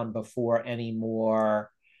down before any more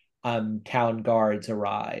town guards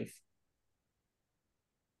arrive.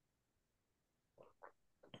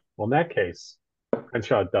 Well, in that case,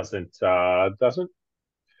 Crenshaw doesn't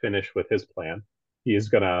finish with his plan. He is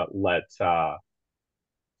going to let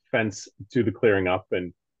Fence do the clearing up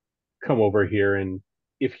and come over here, and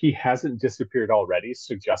if he hasn't disappeared already,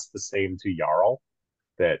 suggest the same to Jarl,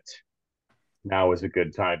 that now is a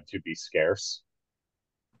good time to be scarce.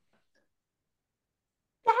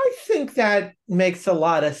 I think that makes a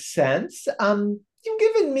lot of sense. you've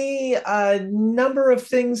given me a number of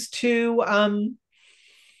things to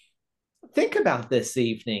think about this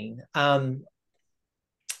evening.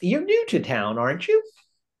 You're new to town, aren't you?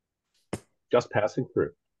 Just passing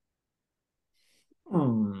through.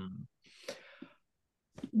 Hmm.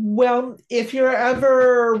 Well, if you're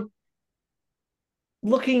ever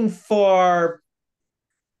looking for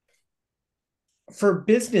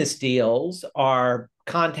business deals or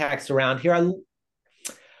contacts around here,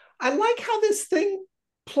 I like how this thing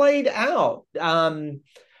played out.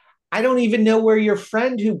 I don't even know where your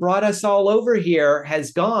friend who brought us all over here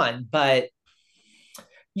has gone, but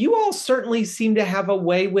you all certainly seem to have a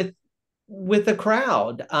way with the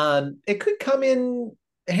crowd. It could come in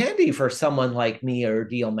handy for someone like me or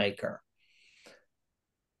deal maker.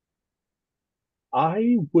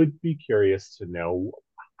 I would be curious to know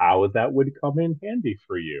how that would come in handy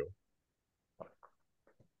for you.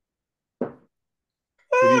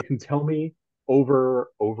 Maybe you can tell me over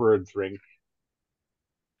a drink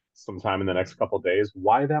sometime in the next couple of days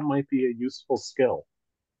why that might be a useful skill.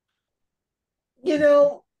 You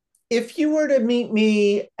know, if you were to meet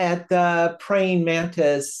me at the Praying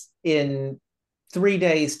Mantis in 3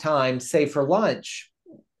 days' time, say for lunch,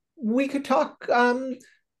 we could talk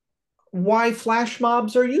why flash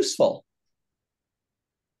mobs are useful.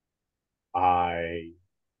 I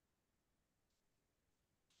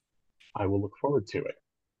I will look forward to it.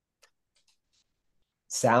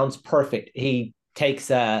 Sounds perfect. He takes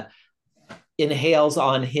a inhales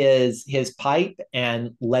on his pipe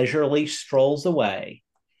and leisurely strolls away.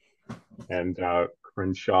 And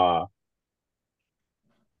Crenshaw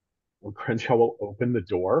Crenshaw will open the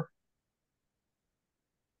door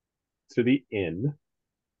to the inn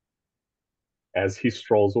as he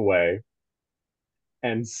strolls away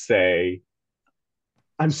and say,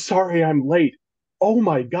 "I'm sorry I'm late. Oh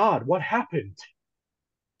my God, what happened?"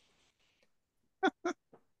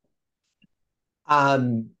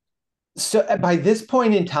 Um, so by this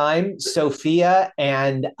point in time, Sophia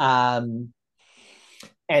and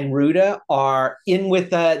Ruda are in with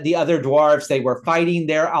the other dwarves. They were fighting.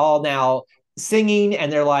 They're all now singing,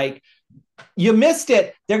 and they're like, "You missed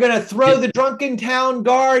it! They're going to throw the drunken town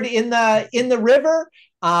guard in the river.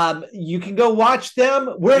 You can go watch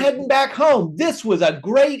them. We're heading back home. This was a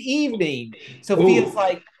great evening." Sophia's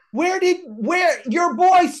like, where your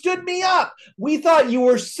boy stood me up? We thought you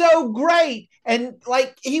were so great, and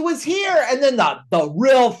like he was here, and then the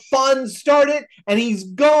real fun started, and he's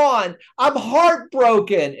gone. I'm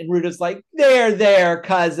heartbroken. And Ruda's like, there,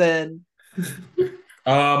 cousin.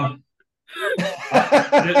 There's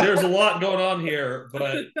a lot going on here,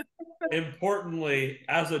 but importantly,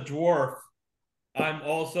 as a dwarf, I'm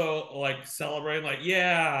also like celebrating, like,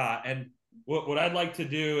 yeah. And what I'd like to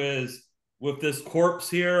do is with this corpse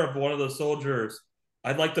here of one of the soldiers,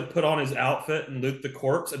 I'd like to put on his outfit and loot the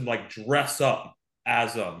corpse and like dress up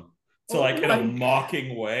as him. So like in a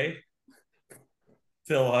mocking way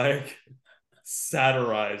to like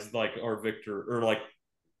satirize like our victor or like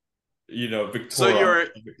Victoria.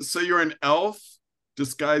 So you're an elf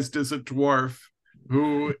disguised as a dwarf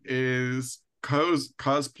who is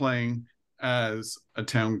cosplaying as a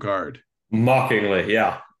town guard. Mockingly,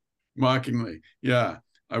 yeah. Mockingly, yeah.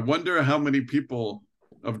 I wonder how many people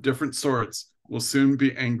of different sorts will soon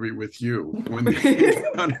be angry with you when they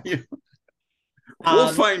encounter you.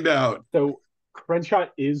 We'll find out. So Crenshaw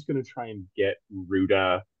is going to try and get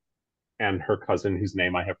Ruda and her cousin, whose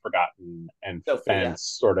name I have forgotten, and Sophia. Fence,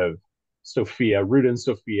 sort of Sophia, Ruda and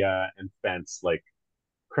Sophia and Fence. Like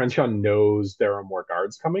Crenshaw knows there are more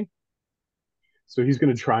guards coming, so he's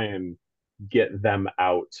going to try and get them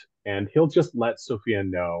out, and he'll just let Sophia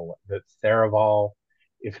know that Tharivol,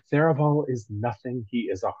 if Tharivol is nothing, he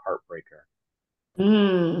is a heartbreaker.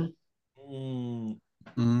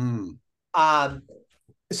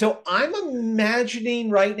 So I'm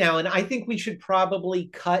imagining right now, and I think we should probably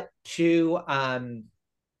cut to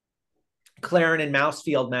Claren and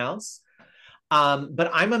Mousefield Mouse.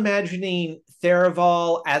 But I'm imagining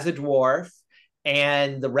Tharivol as a dwarf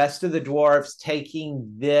and the rest of the dwarves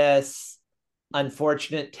taking this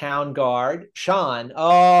unfortunate town guard. Sean,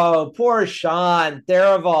 oh, poor Sean,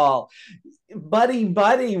 Tharivol,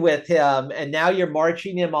 buddy with him. And now you're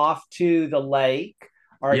marching him off to the lake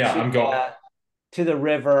or I'm going to the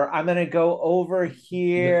river. I'm going to go over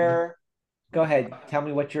here. Go ahead. Tell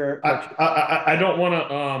me what you're. I don't want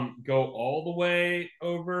to go all the way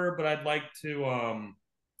over, but I'd like to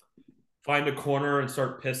find a corner and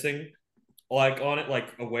start pissing like on it, like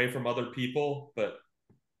away from other people, but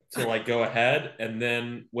to like go ahead. And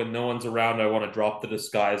then when no one's around, I want to drop the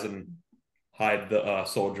disguise and hide the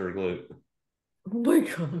soldier loot. Oh my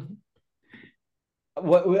God.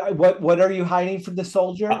 What are you hiding from the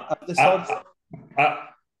soldier? The soldier?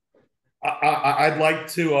 I'd like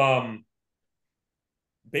to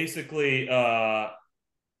basically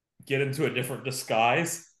get into a different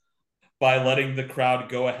disguise by letting the crowd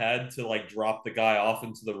go ahead to like drop the guy off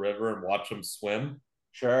into the river and watch him swim.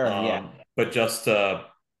 Sure, yeah. But just to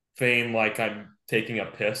feign like I'm taking a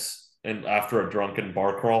piss and after a drunken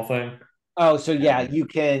bar crawl thing. Oh, so yeah, you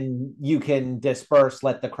can disperse,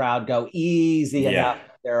 let the crowd go easy enough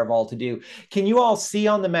Tharivol to do. Can you all see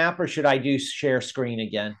on the map, or should I do share screen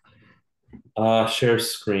again? Share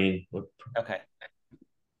screen. Okay.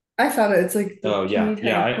 I found it. It's like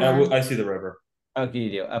I see the river. Oh,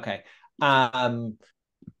 you do. Okay.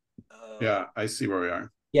 Yeah, I see where we are.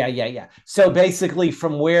 Yeah. So basically,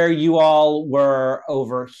 from where you all were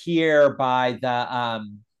over here by the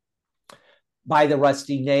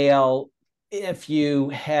Rusty Nail, if you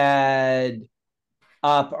head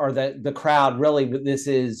up, or the crowd, really, this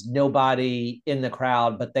is nobody in the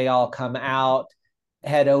crowd, but they all come out,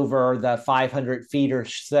 head over the 500 feet or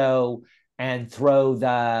so, and throw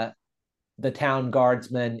the town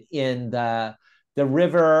guardsmen in the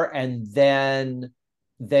river, and then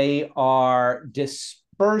they are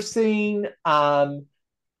dispersing. I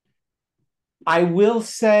will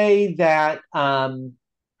say that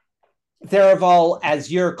Tharivol,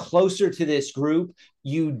 as you're closer to this group,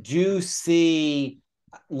 you do see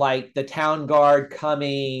like the town guard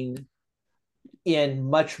coming in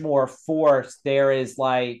much more force. There is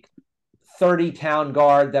like 30 town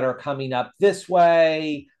guard that are coming up this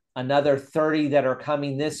way, another 30 that are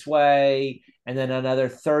coming this way, and then another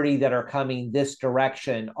 30 that are coming this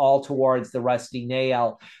direction, all towards the Rusty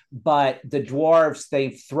Nail. But the dwarves,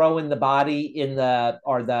 they've thrown the body in the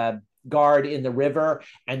guard in the river,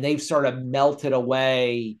 and they've sort of melted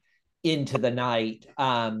away into the night.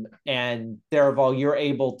 And Tharivol, you're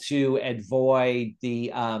able to avoid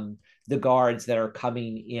the guards that are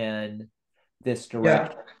coming in this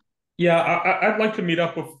direction. Yeah, I'd like to meet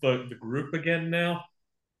up with the group again now.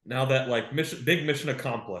 Now that like big mission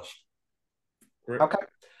accomplished. Okay.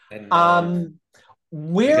 And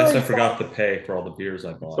where I guess I forgot to pay for all the beers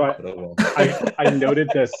I bought. So I noted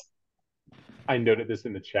this. I noted this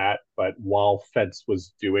in the chat, but while Fence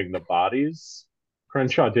was doing the bodies,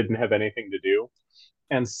 Crenshaw didn't have anything to do,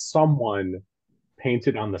 and someone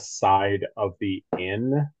painted on the side of the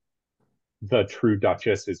inn, "The true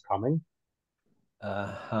Duchess is coming."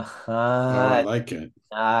 I like it.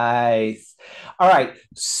 Nice. All right.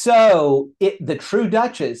 So the true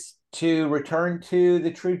Duchess, to return to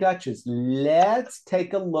the true Duchess, let's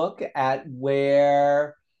take a look at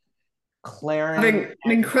where Clarence. Having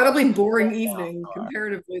an incredibly boring evening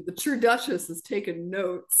comparatively. The true Duchess has taken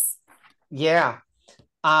notes. Yeah.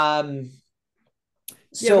 So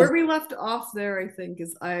where we left off there, I think,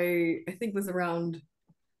 is I think was around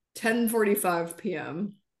 10:45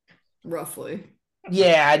 p.m. roughly.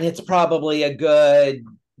 Yeah, and it's probably a good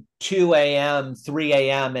 2 a.m., 3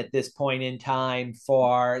 a.m. at this point in time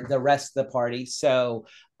for the rest of the party. So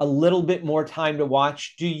a little bit more time to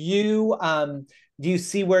watch. Do you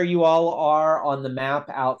see where you all are on the map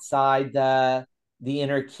outside the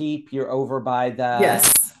inner keep? You're over by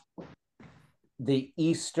the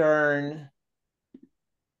eastern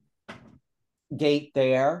gate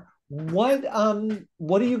there. What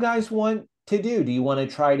do you guys want to do? Do you want to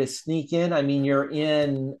try to sneak in? I mean, you're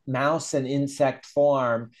in mouse and insect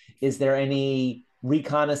form. Is there any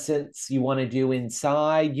reconnaissance you want to do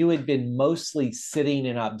inside? You had been mostly sitting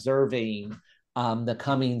and observing the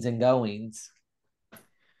comings and goings.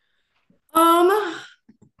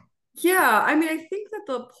 Yeah, I mean, I think that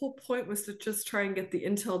the whole point was to just try and get the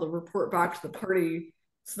intel to report back to the party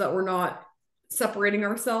so that we're not separating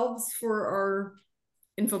ourselves for our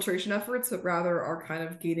infiltration efforts, but rather are kind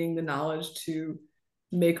of gaining the knowledge to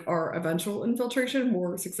make our eventual infiltration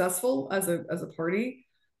more successful as a party.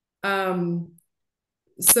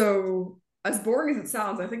 So as boring as it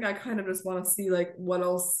sounds, I think I kind of just want to see like what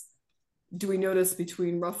else do we notice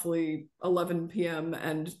between roughly 11 p.m.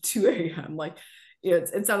 and 2 a.m. Like,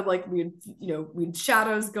 it sounded like we had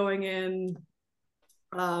shadows going in,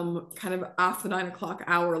 kind of after the 9 o'clock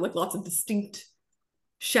hour, like lots of distinct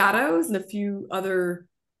shadows and a few other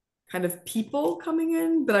kind of people coming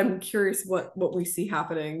in. But I'm curious what we see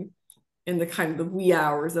happening in the kind of the wee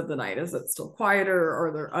hours of the night. Is it still quieter, or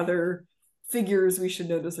are there other figures we should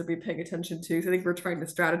notice or be paying attention to? So I think we're trying to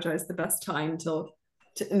strategize the best time to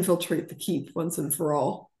infiltrate the keep once and for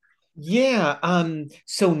all. Yeah.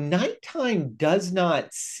 So nighttime does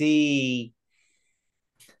not see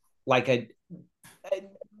like a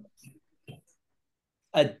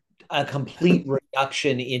complete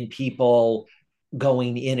reduction in people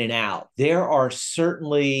going in and out. There are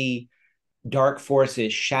certainly dark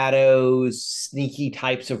forces, shadows, sneaky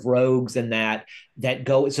types of rogues, and that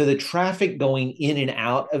go. So the traffic going in and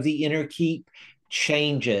out of the inner keep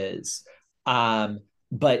changes,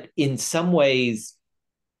 but in some ways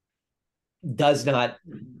does not,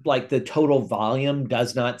 like, the total volume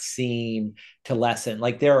does not seem to lessen.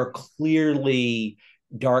 Like, there are clearly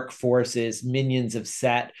dark forces, minions of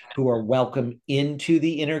Set, who are welcome into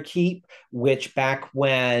the inner keep, which back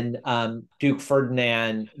when Duke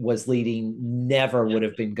Ferdinand was leading never would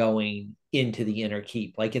have been going into the inner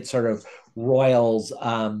keep. Like, it sort of roils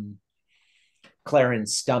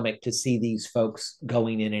Claren's stomach to see these folks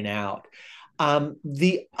going in and out.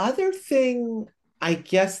 The other thing, I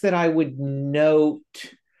guess, that I would note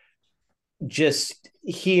just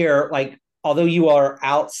here, like, although you are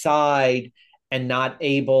outside and not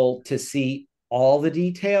able to see all the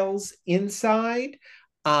details inside,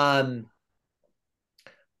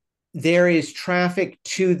 there is traffic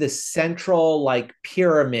to the central, like,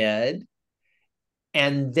 pyramid.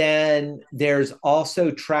 And then there's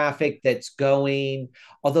also traffic that's going,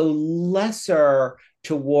 although lesser,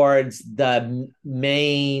 towards the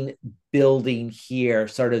main building here,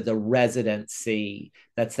 sort of the residency.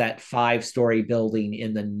 That's that 5-story building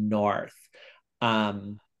in the north.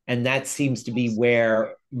 And that seems to be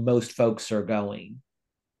where most folks are going.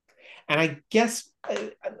 And I guess,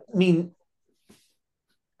 I mean,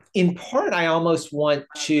 in part, I almost want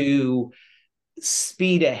to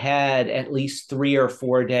speed ahead at least 3 or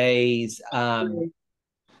 4 days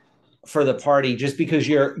for the party, just because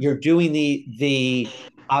you're doing the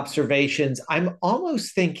observations. I'm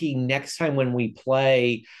almost thinking next time when we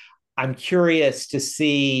play, I'm curious to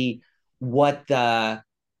see what the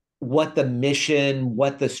mission,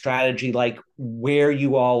 what the strategy, like, where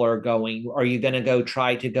you all are going. Are you going to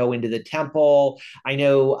try to go into the temple? I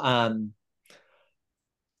know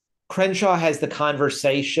Crenshaw has the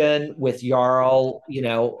conversation with Jarl,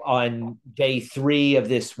 on day 3 of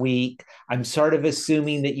this week. I'm sort of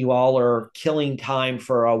assuming that you all are killing time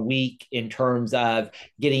for a week in terms of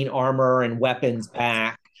getting armor and weapons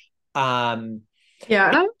back. Yeah, and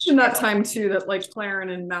I mentioned that time too that, like, Claren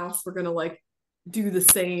and Mouse were gonna, like, do the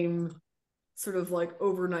same sort of, like,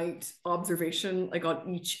 overnight observation, like, on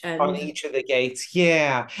each end. On each of the gates,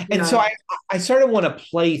 yeah. And so I sort of want to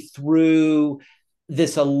play through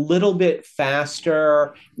this a little bit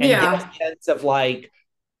faster and get a sense of, like,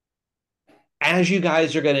 as you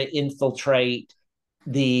guys are going to infiltrate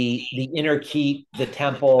the inner keep, the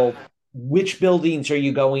temple, which buildings are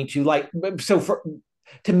you going to, like, so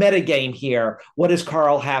to metagame here, what does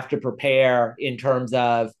Carl have to prepare in terms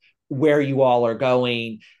of where you all are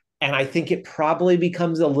going? And I think it probably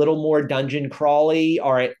becomes a little more dungeon crawly,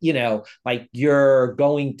 or, like, you're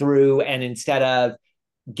going through, and instead of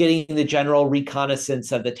getting the general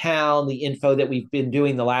reconnaissance of the town, the info that we've been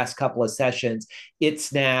doing the last couple of sessions,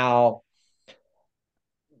 it's now,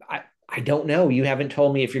 I don't know. You haven't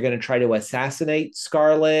told me if you're going to try to assassinate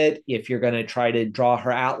Scarlet, if you're going to try to draw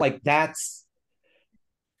her out. Like, that's...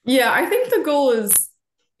 Yeah, I think the goal is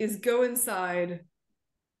go inside,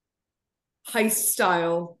 heist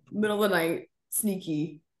style, middle of the night,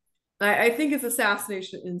 sneaky. I think it's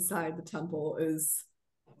assassination inside the temple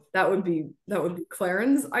that would be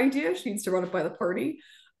Claren's idea. She needs to run it by the party.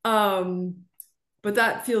 But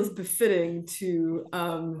that feels befitting to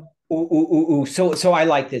So I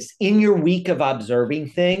like this. In your week of observing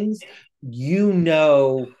things,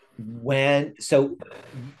 when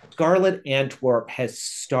Scarlet Antwerp has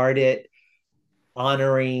started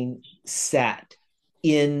honoring Set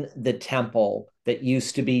in the temple that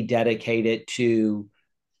used to be dedicated to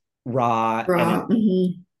Ra.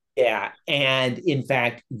 Yeah. And in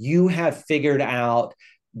fact, you have figured out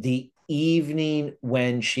the evening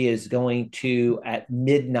when she is going to, at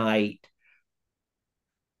midnight,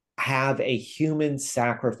 have a human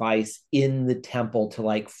sacrifice in the temple to,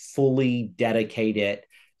 like, fully dedicate it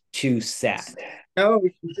to Set. Oh,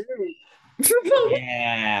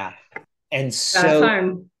 yeah. And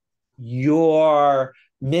so your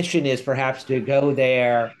mission is perhaps to go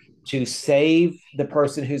there to save the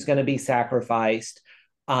person who's going to be sacrificed,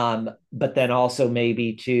 but then also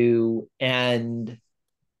maybe to end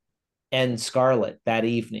Scarlet that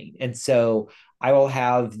evening. And so I will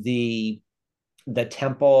have the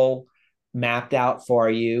temple mapped out for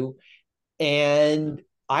you, and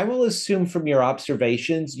I will assume from your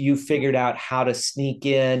observations you figured out how to sneak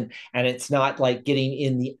in, and it's not like getting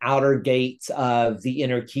in the outer gates of the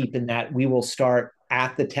inner keep, in that we will start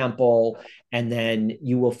at the temple and then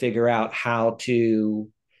you will figure out how to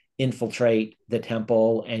infiltrate the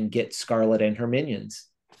temple and get Scarlet and her minions.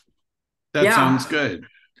 That sounds good.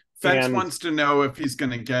 Fence And- wants to know if he's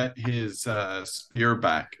going to get his spear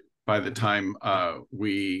back by the time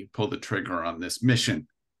we pull the trigger on this mission.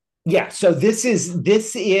 Yeah, so this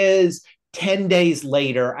is 10 days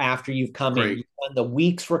later after you've come in. Great. You've done the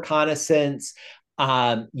week's reconnaissance.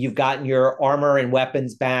 You've gotten your armor and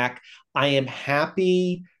weapons back. I am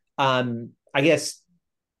happy. I guess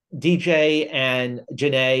DJ and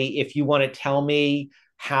Janae, if you want to tell me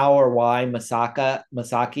how or why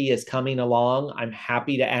Masaki is coming along, I'm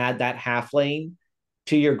happy to add that halfling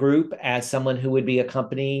to your group as someone who would be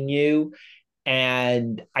accompanying you.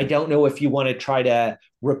 And I don't know if you want to try to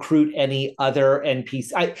recruit any other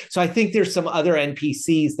NPCs. So I think there's some other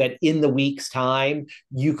NPCs that in the week's time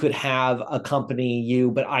you could have accompany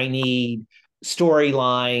you, but I need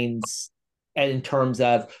storylines in terms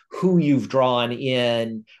of who you've drawn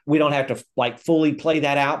in. We don't have to like fully play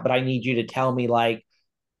that out, but I need you to tell me like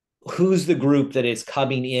who's the group that is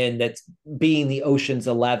coming in that's being the Ocean's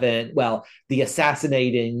 11, well, the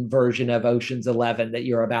assassinating version of Ocean's 11 that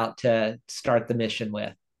you're about to start the mission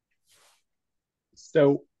with.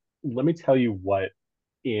 So let me tell you what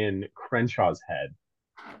in Crenshaw's head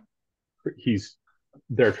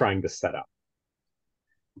they're trying to set up.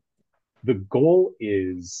 The goal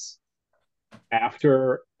is,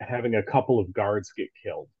 after having a couple of guards get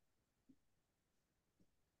killed,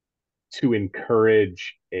 to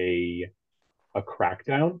encourage a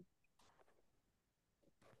crackdown,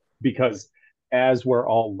 because as we're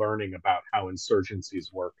all learning about how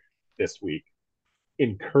insurgencies work this week,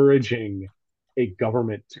 encouraging a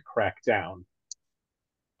government to crack down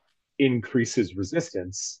increases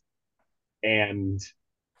resistance and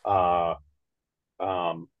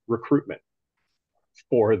recruitment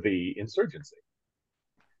for the insurgency.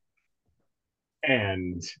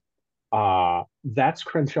 And that's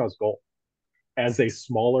Crenshaw's goal. As a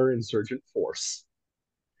smaller insurgent force,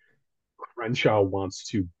 Crenshaw wants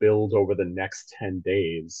to build over the next 10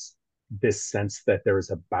 days this sense that there is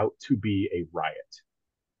about to be a riot.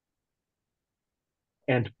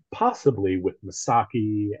 And possibly with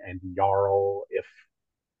Masaki and Jarl, if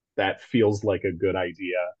that feels like a good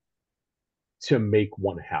idea, to make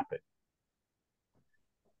one happen.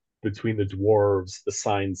 Between the dwarves, the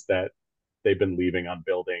signs that they've been leaving on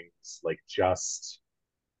buildings, like just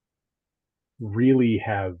really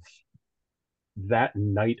have that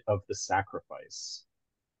night of the sacrifice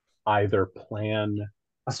either plan,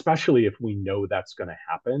 especially if we know that's going to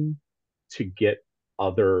happen, to get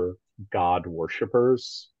other god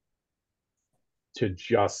worshippers to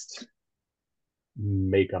just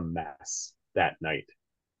make a mess that night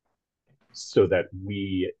so that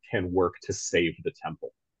we can work to save the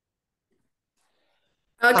temple.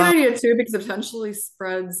 Good idea too, because it potentially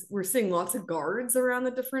spreads. We're seeing lots of guards around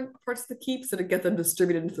the different parts of the keep, so to get them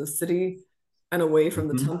distributed into the city and away from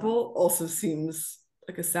the temple also seems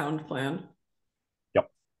like a sound plan.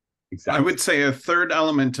 Yep, exactly. I would say a third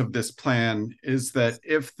element of this plan is that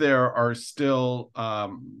if there are still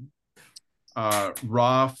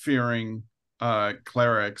Ra-fearing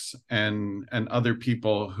clerics and other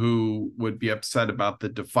people who would be upset about the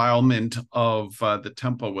defilement of the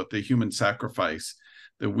temple with the human sacrifice,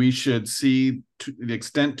 that we should see to the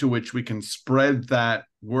extent to which we can spread that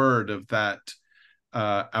word of that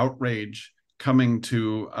outrage coming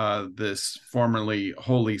to this formerly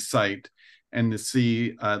holy site, and to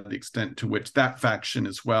see the extent to which that faction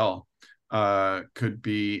as well could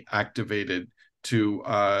be activated to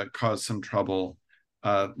cause some trouble,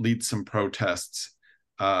 lead some protests,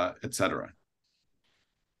 etc.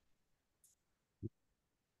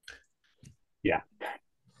 Yeah.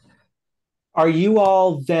 Are you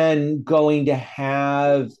all then going to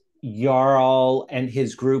have Jarl and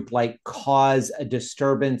his group like cause a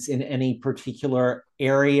disturbance in any particular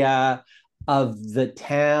area of the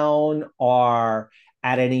town or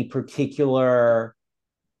at any particular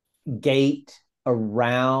gate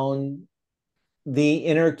around the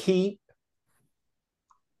inner keep?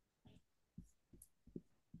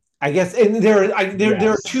 I guess, and there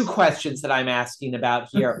are two questions that I'm asking about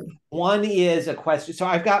here. One is a question. So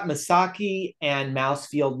I've got Masaki and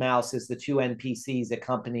Mousefield Mouse as the two NPCs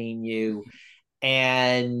accompanying you,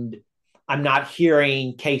 and I'm not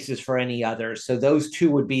hearing cases for any others. So those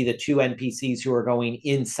two would be the two NPCs who are going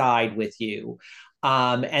inside with you.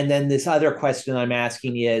 And then this other question I'm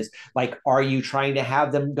asking is, like, are you trying to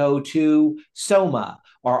have them go to Soma,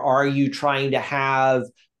 or are you trying to have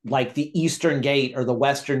like the Eastern Gate or the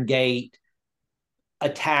Western Gate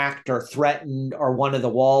attacked or threatened, or one of the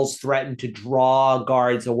walls threatened, to draw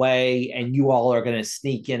guards away, and you all are going to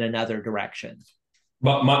sneak in another direction?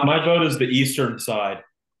 But my vote is the Eastern side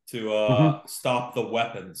to stop the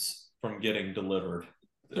weapons from getting delivered.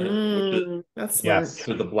 That's smart. Yes.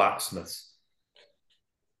 To the blacksmiths,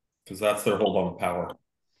 because that's their hold on power.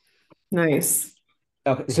 Nice.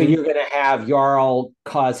 Okay, so you're going to have Jarl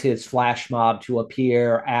cause his flash mob to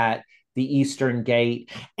appear at the eastern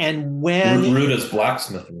gate, and when Root is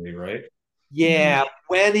blacksmithing, right? yeah,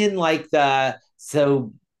 when in like the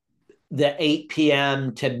 8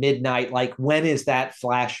 p.m. to midnight, like when is that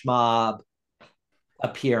flash mob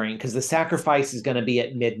appearing? Because the sacrifice is going to be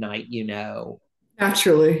at midnight, you know.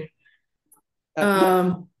 Naturally.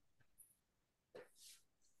 Do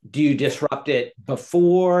you disrupt it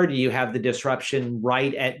before? Do you have the disruption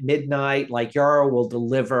right at midnight? Like Jarl will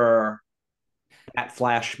deliver that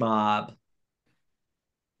flash mob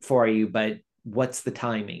for you, but what's the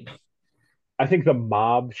timing? I think the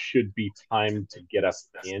mob should be timed to get us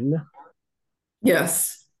in.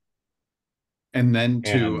 Yes. And then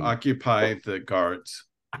to And- occupy the guards.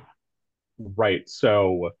 Right.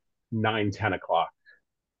 So 9-10 o'clock.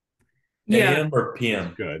 Yeah. AM or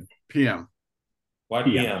PM? Good. PM. Why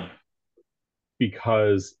PM? PM?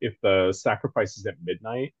 Because if the sacrifice is at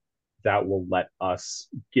midnight, that will let us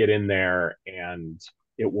get in there and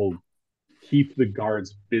it will keep the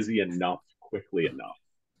guards busy enough quickly enough.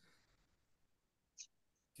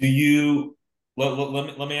 Do you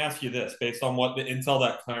let me ask you this, based on what the intel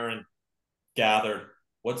that Clarence gathered,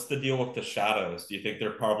 what's the deal with the shadows? Do you think they're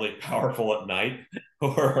probably powerful at night,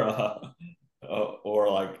 or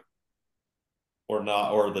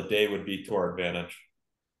not, or the day would be to our advantage,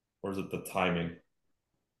 or is it the timing?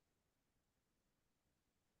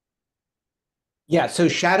 Yeah, so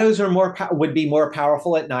shadows are would be more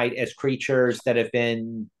powerful at night as creatures that have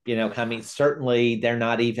been, coming. Certainly, they're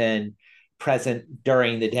not even present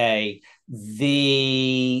during the day.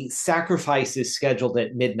 The sacrifice is scheduled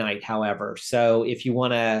at midnight, however. So if you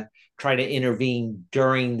want to try to intervene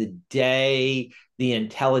during the day, the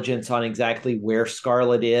intelligence on exactly where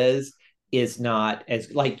Scarlet is not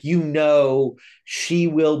as she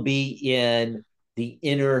will be in the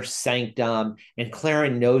inner sanctum, and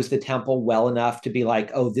Claren knows the temple well enough to be like,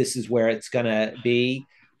 oh, this is where it's going to be.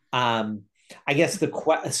 I guess the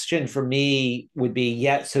question for me would be,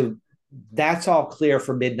 yeah, so that's all clear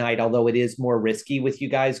for midnight, although it is more risky with you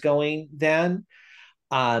guys going then.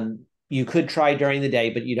 You could try during the day,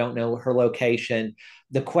 but you don't know her location.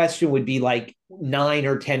 The question would be like 9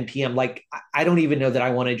 or 10 p.m. Like, I don't even know that I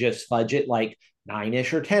want to just fudge it like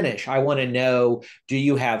 9-ish or 10-ish. I want to know, do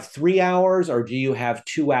you have 3 hours or do you have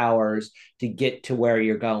 2 hours to get to where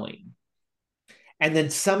you're going? And then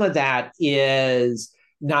some of that is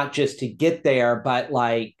not just to get there, but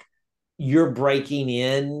like you're breaking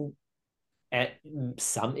in at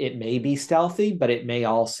it may be stealthy, but it may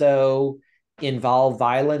also involve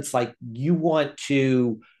violence. Like you want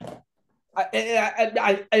to,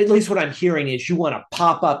 at least what I'm hearing is you want to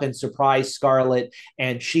pop up and surprise Scarlet,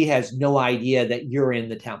 and she has no idea that you're in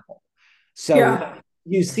the temple. So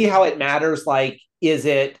you see how it matters. Like, is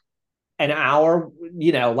it an hour?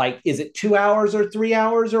 Like, is it 2 hours or 3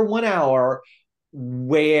 hours or 1 hour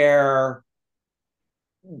where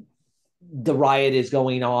the riot is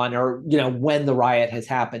going on, or when the riot has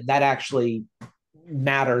happened? That actually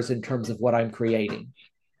matters in terms of what I'm creating.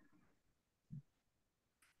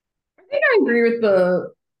 I think I agree with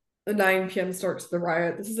the 9 p.m. start to the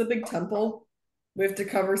riot. This is a big temple. We have to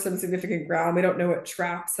cover some significant ground. We don't know what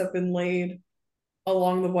traps have been laid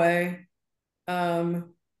along the way. There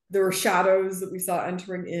were shadows that we saw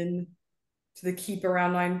entering in to the keep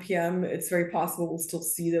around 9 p.m. It's very possible we'll still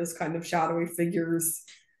see those kind of shadowy figures.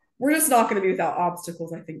 We're just not going to be without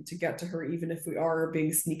obstacles, I think, to get to her, even if we are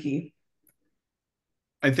being sneaky.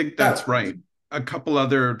 I think that's right. A couple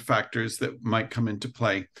other factors that might come into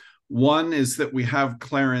play. One is that we have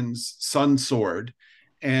Claren's sun sword,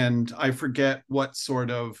 and I forget what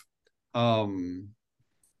sort of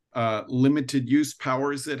limited use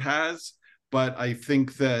powers it has, but I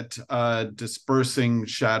think that dispersing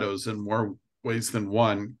shadows in more ways than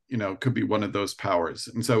one, could be one of those powers.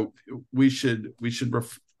 And so we should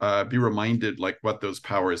be reminded like what those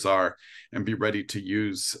powers are and be ready to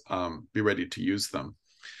use them.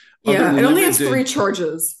 Yeah, it only has 3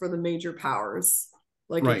 charges for the major powers,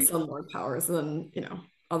 like right. It's some more powers, and then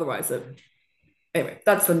otherwise anyway,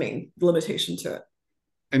 that's the main limitation to it.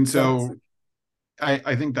 And so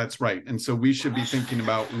I think that's right. And so we should be thinking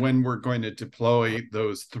about when we're going to deploy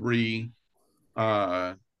those three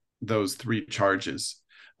charges.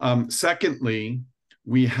 Secondly,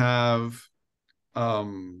 we have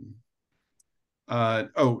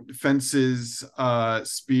Fence's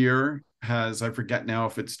spear has, I forget now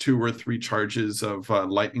if it's 2 or 3 charges of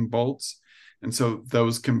lightning bolts, and so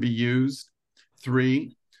those can be used.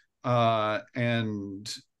 3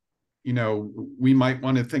 and we might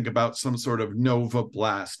want to think about some sort of Nova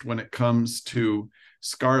Blast when it comes to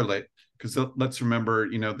Scarlet, because let's remember,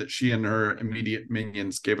 that she and her immediate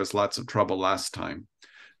minions gave us lots of trouble last time.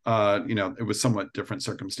 It was somewhat different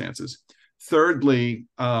circumstances. Thirdly,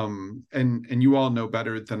 and you all know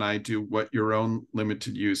better than I do what your own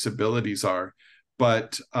limited use abilities are,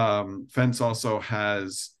 but Fence also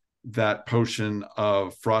has that potion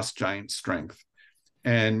of Frost Giant Strength,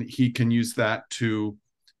 and he can use that to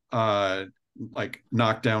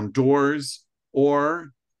knock down doors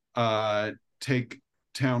or take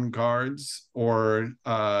town guards or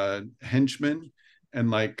henchmen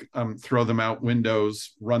and throw them out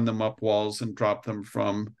windows, run them up walls, and drop them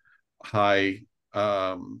from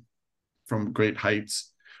great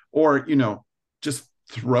heights, or just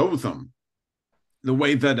throw them the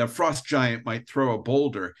way that a frost giant might throw a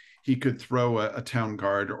boulder. He could throw a town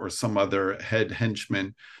guard or some other head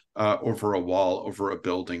henchman over a wall, over a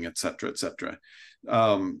building, etc., etc.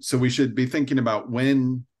 So we should be thinking about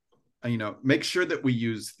when, make sure that we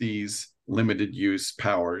use these limited use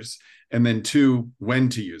powers, and then 2, when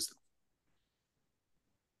to use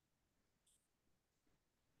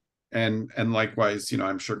them. And likewise,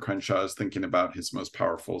 I'm sure Crenshaw is thinking about his most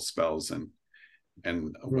powerful spells and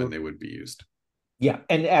when they would be used. Yeah,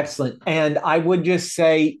 and excellent. And I would just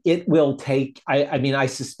say it will take, I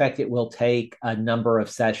suspect it will take a number of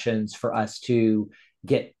sessions for us to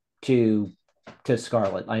get to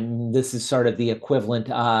Scarlet. This is sort of the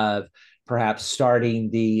equivalent of perhaps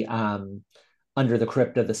starting the Under the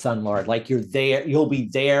Crypt of the Sun Lord. Like, you'll be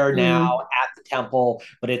there now at the temple,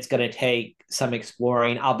 but it's going to take some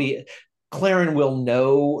exploring. Claren will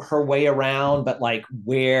know her way around, but like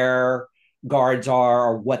where guards are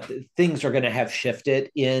or what things are going to have shifted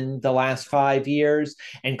in the last 5 years.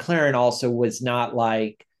 And Claren also was not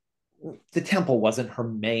like, the temple wasn't her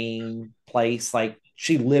main place. Like,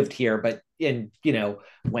 she lived here, but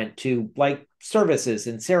went to like services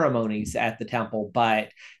and ceremonies at the temple, but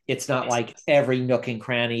it's not like every nook and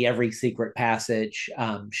cranny, every secret passage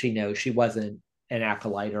she knows. She wasn't an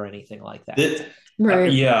acolyte or anything like that.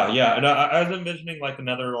 Right. Yeah. And I was envisioning like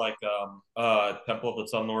another Temple of the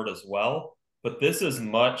Sun Lord as well, but this is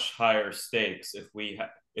much higher stakes if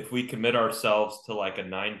we commit ourselves to like a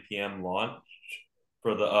 9 p.m. launch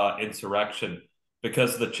for the insurrection,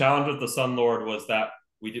 because the challenge with the Sun Lord was that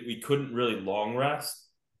we couldn't really long rest.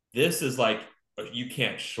 This is like, you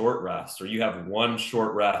can't short rest, or you have 1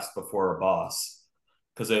 short rest before a boss,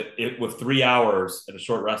 because it with 3 hours and a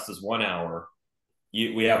short rest is 1 hour.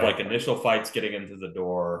 We have like initial fights getting into the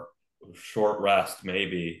door, short rest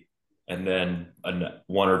maybe, and then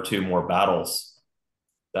 1 or 2 more battles.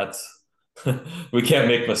 That's we can't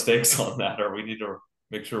make mistakes on that, or we need to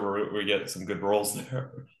make sure we get some good rolls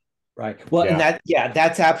there. Right. Well, and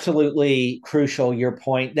that's absolutely crucial. Your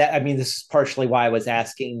point that, this is partially why I was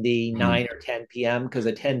asking the 9 or 10 p.m. because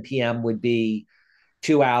a 10 p.m. would be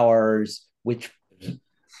 2 hours, which there's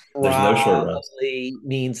no short rest.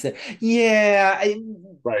 Means that,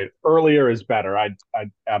 right. Earlier is better. I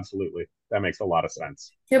absolutely. That makes a lot of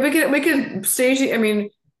sense. Yeah, we can stage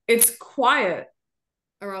it. It's quiet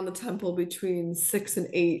around the temple between 6 and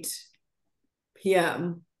 8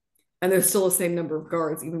 p.m. and there's still the same number of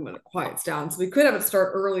guards even when it quiets down. So we could have it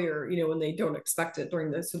start earlier, when they don't expect it,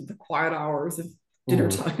 during the quiet hours of dinner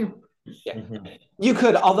time. Yeah. You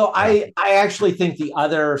could, although I actually think the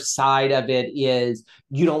other side of it is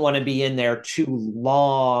you don't want to be in there too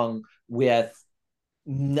long with,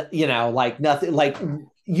 like nothing, like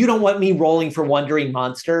you don't want me rolling for Wandering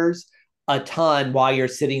Monsters a ton while you're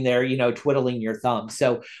sitting there, twiddling your thumbs.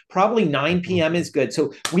 So probably 9 p.m. is good.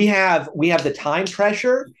 So we have the time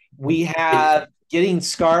pressure, we have getting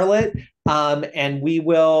Scarlet, and we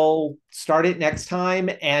will start it next time.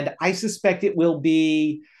 And I suspect it will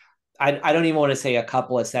be, I don't even want to say a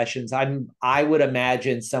couple of sessions. I would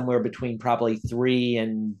imagine somewhere between probably 3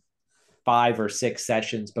 and 5 or 6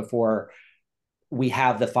 sessions before we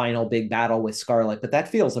have the final big battle with Scarlet. But that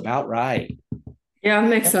feels about right. Yeah,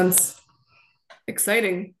 makes sense.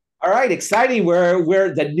 Exciting. All right, exciting.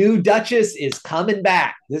 Where the new Duchess is coming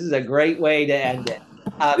back. This is a great way to end it.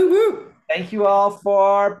 Thank you all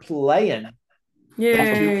for playing. Yay.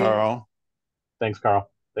 Thank you, Carl. Thanks, Carl.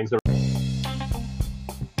 Thanks,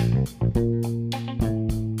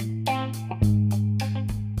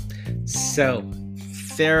 So,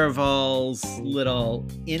 Tharivol's little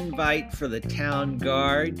invite for the town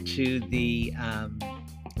guard to the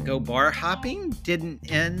go bar hopping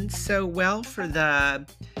didn't end so well for the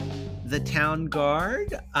town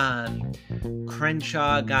guard.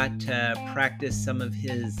 Crenshaw got to practice some of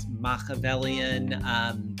his Machiavellian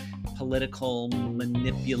political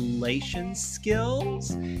manipulation skills.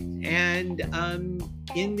 And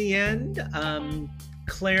in the end,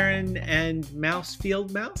 Claren and Mouse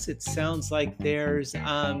Field Mouse, it sounds like there's,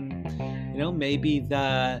 maybe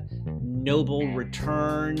the noble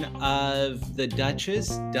return of the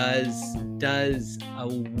Duchess does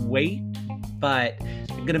await, but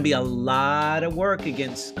there's going to be a lot of work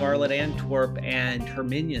against Scarlet Antwerp and her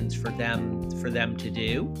minions for them to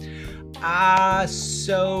do.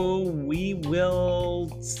 So we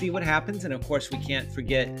will see what happens, and of course we can't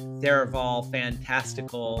forget Tharivol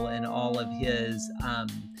Fantastical and all of his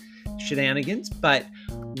shenanigans. But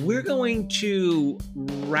we're going to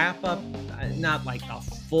wrap up, not like a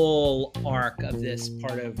full arc of this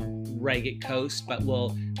part of Ragged Coast, but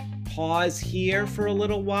we'll pause here for a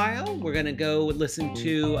little while. We're going to go listen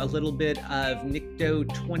to a little bit of Nikto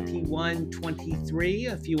 2123,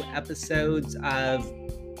 a few episodes of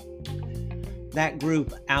that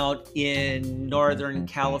group out in Northern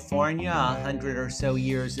California, 100 or so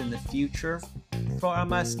years in the future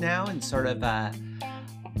from us now, in sort of a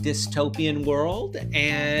dystopian world.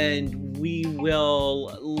 And we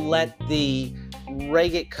will let the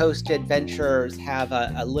Ragged Coast adventurers have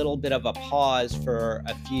a little bit of a pause for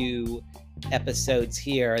a few episodes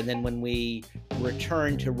here, and then when we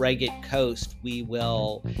return to Ragged Coast, we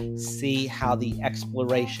will see how the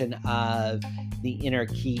exploration of the Inner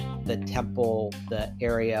Keep, the temple, the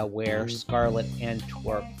area where Scarlet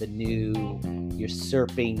Antwerp, the new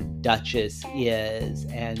usurping Duchess, is,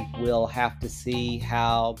 and we'll have to see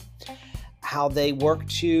how they work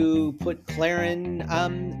to put Claren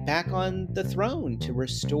back on the throne, to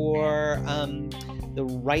restore the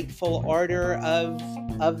rightful order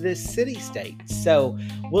of this city-state. So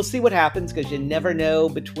we'll see what happens, because you never know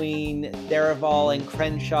between Tharivol and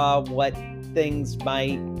Crenshaw what things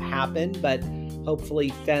might happen, but hopefully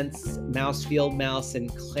Fence, Mouse Field Mouse,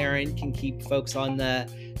 and Claren can keep folks on the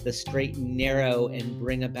straight and narrow and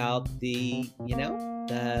bring about the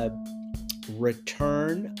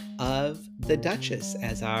return of the Duchess,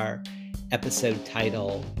 as our episode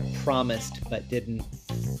title promised but didn't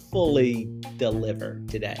fully deliver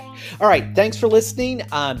today. All right, thanks for listening.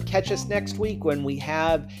 Catch us next week when we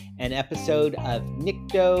have an episode of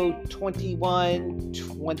Nikto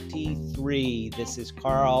 2123. This is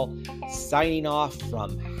Carl signing off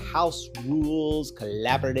from House Rules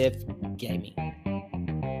Collaborative Gaming.